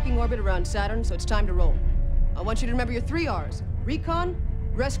made parking orbit around Saturn, so it's time to roll. I want you to remember your 3 R's. Recon,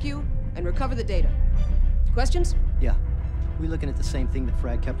 rescue, and recover the data. Questions? Yeah. We looking at the same thing that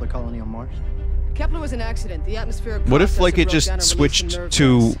fragged Kepler colony on Mars? Kepler was an accident. The atmospheric What if, process like, it broke just down and released switched some nerve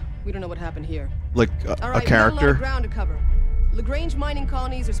to, gas. We don't know what happened here. like, All a right, character? ground to cover. Lagrange mining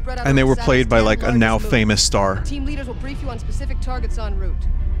colonies are spread out And they over were Saturn's played by, 10 like, a largest now moons. famous star. Team leaders will brief you on specific targets en route.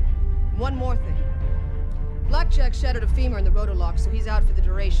 One more thing. Blackjack shattered a femur in the rotolock, so he's out for the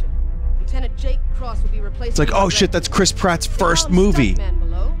duration. Lieutenant Jake Cross will be replaced. It's like, oh shit, that's Chris Pratt's first movie.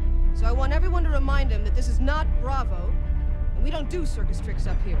 Below, so I want everyone to remind him that this is not Bravo, and we don't do circus tricks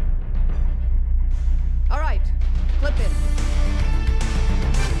up here. All right, clip in.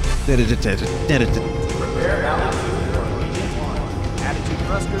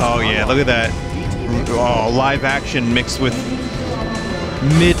 Oh yeah, look at that. Oh, live action mixed with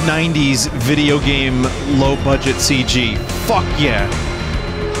mid-90s video game low-budget CG. Fuck yeah.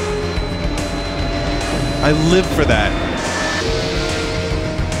 I live for that.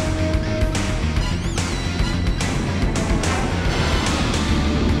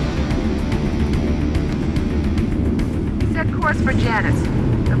 Set course for Janus.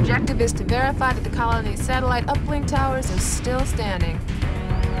 Objective is to verify that the colony's satellite uplink towers are still standing.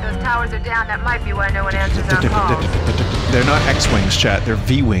 Those towers are down, that might be why no one answers our calls. They're not X-Wings, chat. They're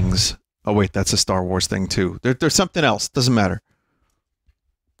V-Wings. Oh wait, that's a Star Wars thing too. There's something else. Doesn't matter.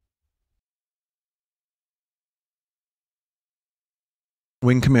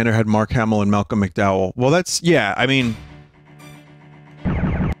 Wing Commander had Mark Hamill and Malcolm McDowell. Well, that's... yeah, I mean...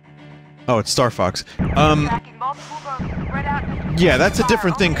 Oh, it's Star Fox. Yeah, that's a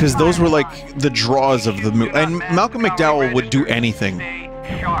different thing, because those were, like, the draws of the movie. And Malcolm McDowell would do anything.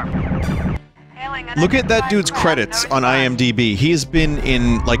 Look at that dude's credits on IMDb. He's been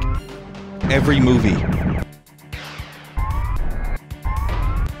in, like, every movie.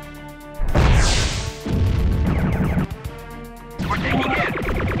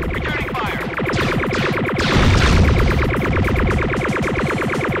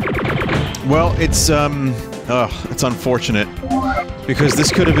 Well, it's unfortunate, because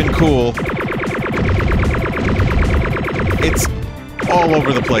this could have been cool. It's all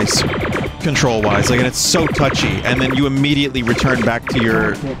over the place, control-wise, like, and it's so touchy, and then you immediately return back to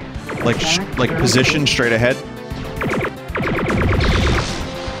your, like position straight ahead.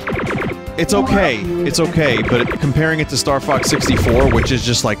 It's okay, but comparing it to Star Fox 64, which is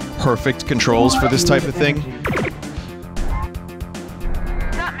just, like, perfect controls for this type of thing...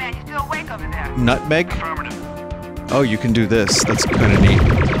 Nutmeg? Oh, you can do this. That's kind of neat.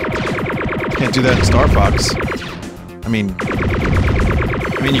 Can't do that in Star Fox. I mean,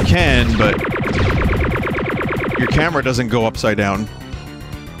 you can, but your camera doesn't go upside down.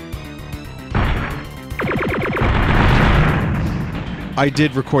 I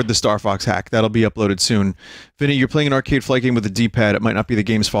did record the Star Fox hack. That'll be uploaded soon. Vinny, you're playing an arcade flight game with a D-pad. It might not be the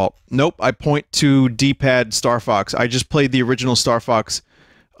game's fault. Nope, I point to D-pad Star Fox. I just played the original Star Fox,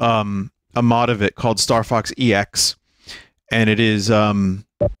 a mod of it called Star Fox EX, and it is, you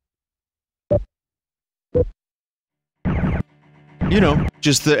know,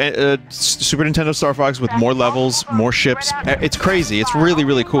 just the Super Nintendo Star Fox with more levels, more ships. It's crazy. It's really,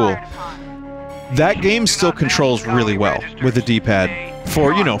 really cool. That game still controls really well with the D-pad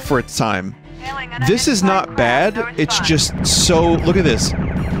for, you know, for its time. This is not bad. It's just so... look at this.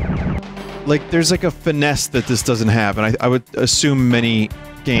 Like, there's like a finesse that this doesn't have, and I would assume many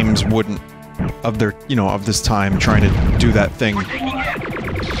games wouldn't, of their, you know, of this time, trying to do that thing.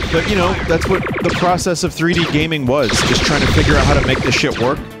 But, you know, that's what the process of 3D gaming was, just trying to figure out how to make this shit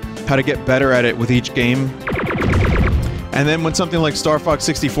work, how to get better at it with each game. And then when something like Star Fox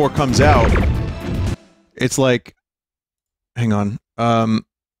 64 comes out, it's like... hang on.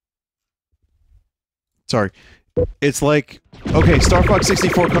 Sorry. It's like, okay, Star Fox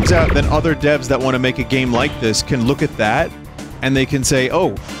 64 comes out, then other devs that want to make a game like this can look at that, and they can say,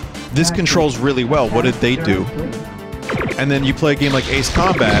 oh, this controls really well, what did they do? And then you play a game like Ace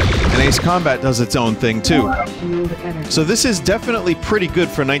Combat, and Ace Combat does its own thing too. So this is definitely pretty good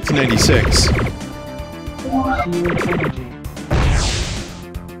for 1996.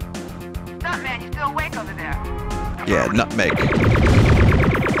 Nutman, you still awake over there? Yeah, Nutmeg.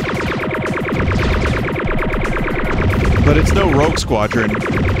 But it's no Rogue Squadron.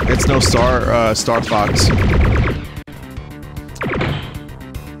 It's no Star Fox.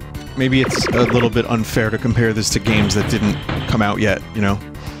 Maybe it's a little bit unfair to compare this to games that didn't come out yet, you know?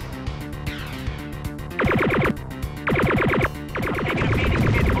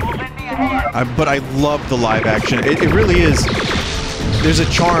 But I love the live action. It really is. There's a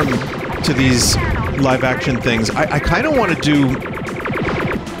charm to these live action things. I kind of want to do...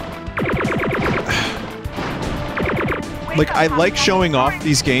 like, I like showing off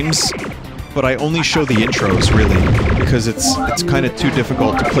these games but I only show the intros, really, because it's kind of too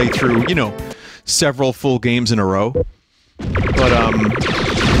difficult to play through, you know, several full games in a row. But,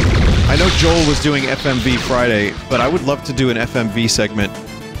 I know Joel was doing FMV Friday, but I would love to do an FMV segment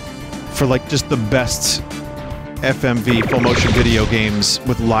for, like, just the best FMV full motion video games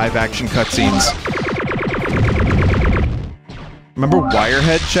with live action cutscenes. Remember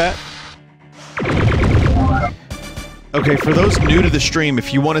Wirehead, chat? Okay, for those new to the stream,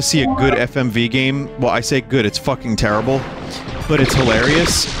 if you want to see a good FMV game, well, I say good, it's fucking terrible, but it's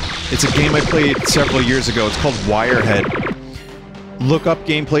hilarious. It's a game I played several years ago. It's called Wirehead. Look up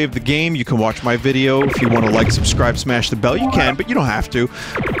gameplay of the game. You can watch my video. If you want to like, subscribe, smash the bell, you can, but you don't have to.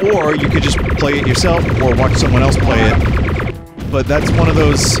 Or you could just play it yourself or watch someone else play it. But that's one of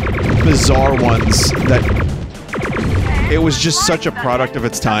those bizarre ones that it was just such a product of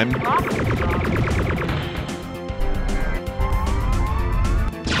its time.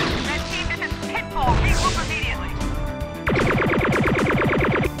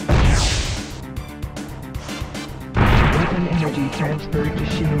 Transferred to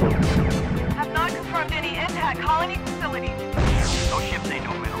shield. Have not confirmed any intact colony facilities. Those ships ain't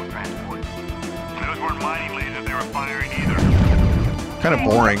no mineral transport. Those weren't mining lasers they were firing either. Kind of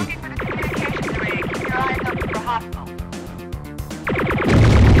boring.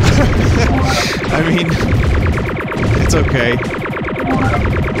 I mean, it's okay.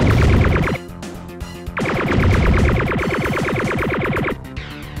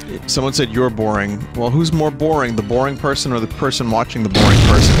 Someone said you're boring. Well, who's more boring? The boring person or the person watching the boring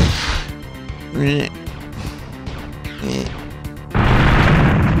person?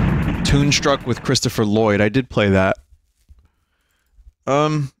 Toonstruck with Christopher Lloyd. I did play that.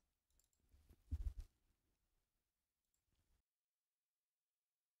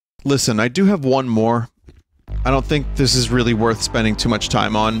 Listen, I do have one more. I don't think this is really worth spending too much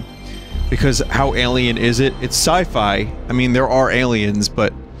time on. Because how alien is it? It's sci-fi. I mean, there are aliens,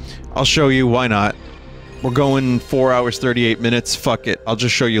 but I'll show you, why not? We're going 4 hours, 38 minutes, fuck it. I'll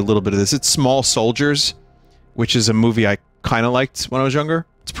just show you a little bit of this. It's Small Soldiers, which is a movie I kinda liked when I was younger.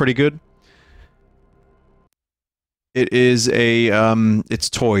 It's pretty good. It is a, it's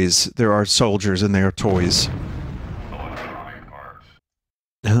toys. There are soldiers and they are toys.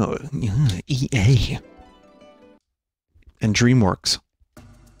 Oh, EA. And DreamWorks.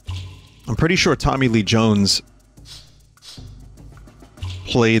 I'm pretty sure Tommy Lee Jones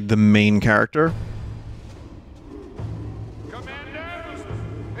played the main character.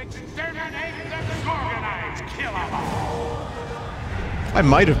 I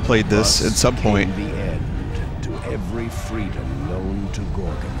might have played this at some point. The end to every freedom known to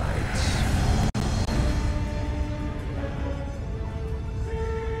Gorgonites.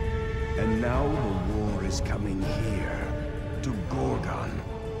 And now the war is coming here, to Gorgon,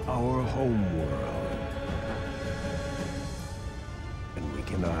 our home world. We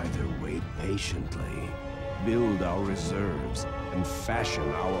can either wait patiently, build our reserves, and fashion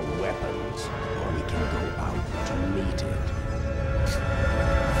our weapons, or we can go out to meet it.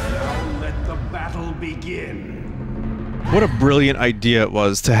 Now let the battle begin! What a brilliant idea it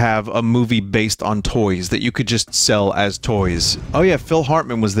was to have a movie based on toys that you could just sell as toys. Oh yeah, Phil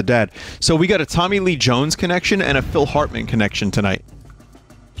Hartman was the dad. So we got a Tommy Lee Jones connection and a Phil Hartman connection tonight.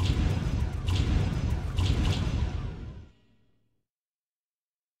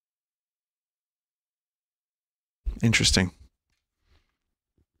 Interesting.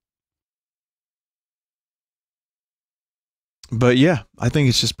 But yeah, I think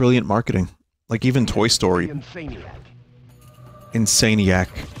it's just brilliant marketing. Like even Toy Story. Insaniac.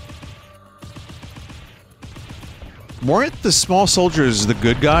 Weren't the small soldiers the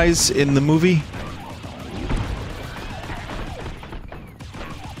good guys in the movie?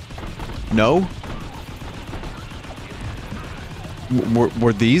 No?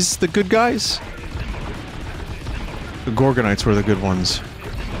 Were these the good guys? The Gorgonites were the good ones.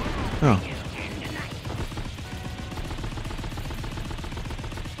 Oh.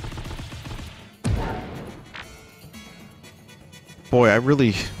 Boy, I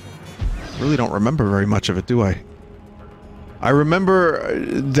really don't remember very much of it, do I? I remember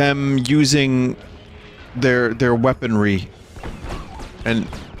them using their weaponry and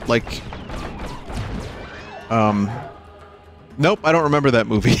like nope, I don't remember that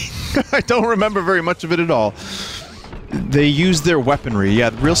movie. I don't remember very much of it at all. They used their weaponry,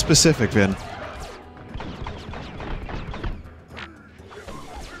 yeah, real specific, Vin.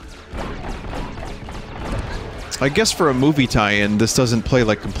 I guess for a movie tie-in, this doesn't play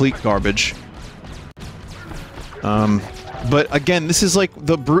like complete garbage. But again, this is like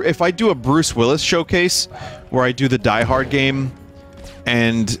the if I do a Bruce Willis showcase, where I do the Die Hard game,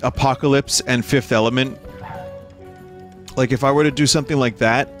 and Apocalypse and Fifth Element, like if I were to do something like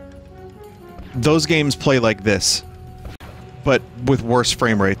that, those games play like this, but with worse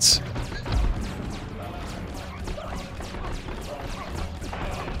frame rates.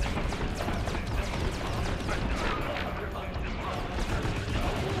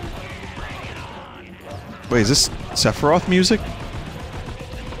 Wait, is this Sephiroth music?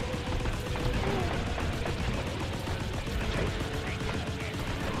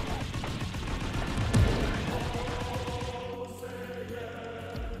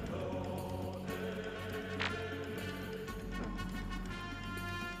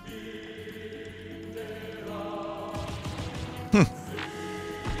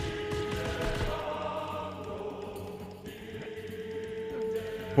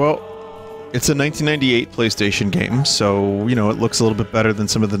 Well, it's a 1998 PlayStation game, so, you know, it looks a little bit better than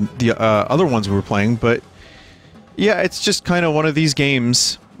some of the other ones we were playing, but yeah, it's just kind of one of these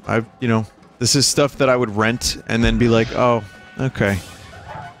games. You know, this is stuff that I would rent and then be like, oh, okay,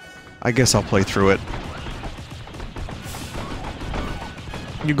 I guess I'll play through it.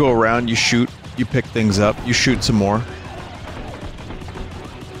 You go around, you shoot, you pick things up, you shoot some more.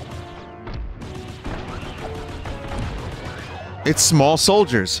 It's small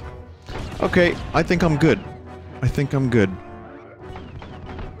soldiers. Okay, I think I'm good. I think I'm good.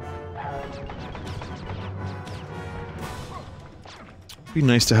 Be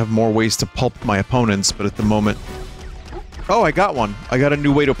nice to have more ways to pulp my opponents, but at the moment... Oh, I got one! I got a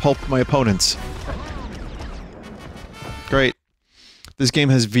new way to pulp my opponents. Great. This game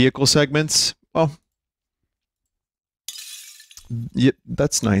has vehicle segments. Oh. Yeah,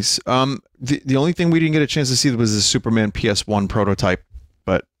 that's nice. The only thing we didn't get a chance to see was the Superman PS1 prototype,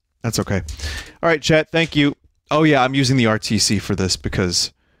 but that's okay. Alright, chat, thank you. Oh yeah, I'm using the RTC for this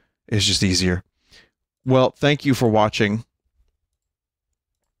because it's just easier. Well, thank you for watching.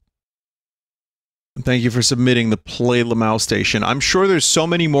 Thank you for submitting the Play Lamau station. I'm sure there's so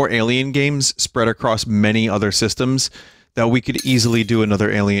many more Alien games spread across many other systems that we could easily do another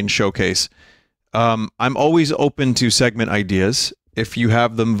Alien showcase. I'm always open to segment ideas. If you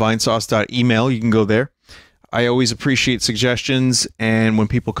have them, vinesauce.email, you can go there. I always appreciate suggestions, and when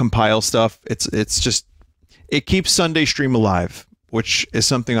people compile stuff, it's just... It keeps Sunday Stream alive, which is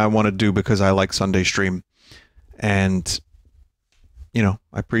something I want to do because I like Sunday Stream. And, you know,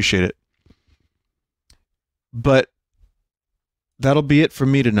 I appreciate it. But that'll be it for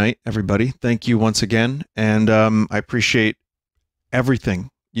me tonight, everybody. Thank you once again, and I appreciate everything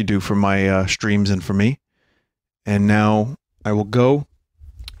you do for my streams and for me. And now I will go.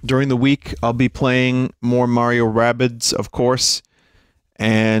 During the week, I'll be playing more Mario Rabbids, of course,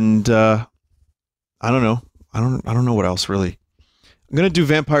 and I don't know. I don't know what else really. I'm gonna do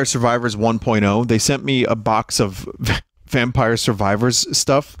Vampire Survivors 1.0. They sent me a box of Vampire Survivors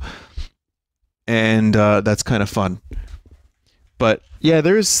stuff, and that's kind of fun. But yeah,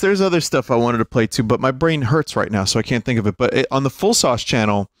 there's other stuff I wanted to play too, but my brain hurts right now, so I can't think of it. But on the Full Sauce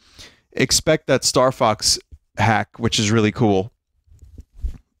channel, expect that Star Fox hack, which is really cool,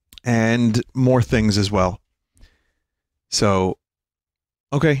 and more things as well. So,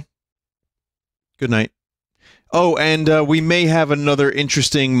 okay. Good night. Oh, and we may have another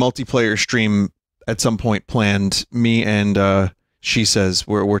interesting multiplayer stream at some point planned. Me and She Says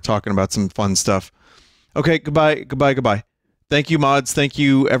we're talking about some fun stuff. Okay, goodbye, goodbye, goodbye. Thank you, mods. Thank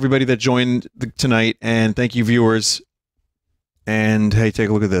you, everybody that joined tonight, and thank you, viewers. And hey, take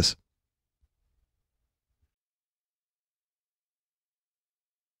a look at this.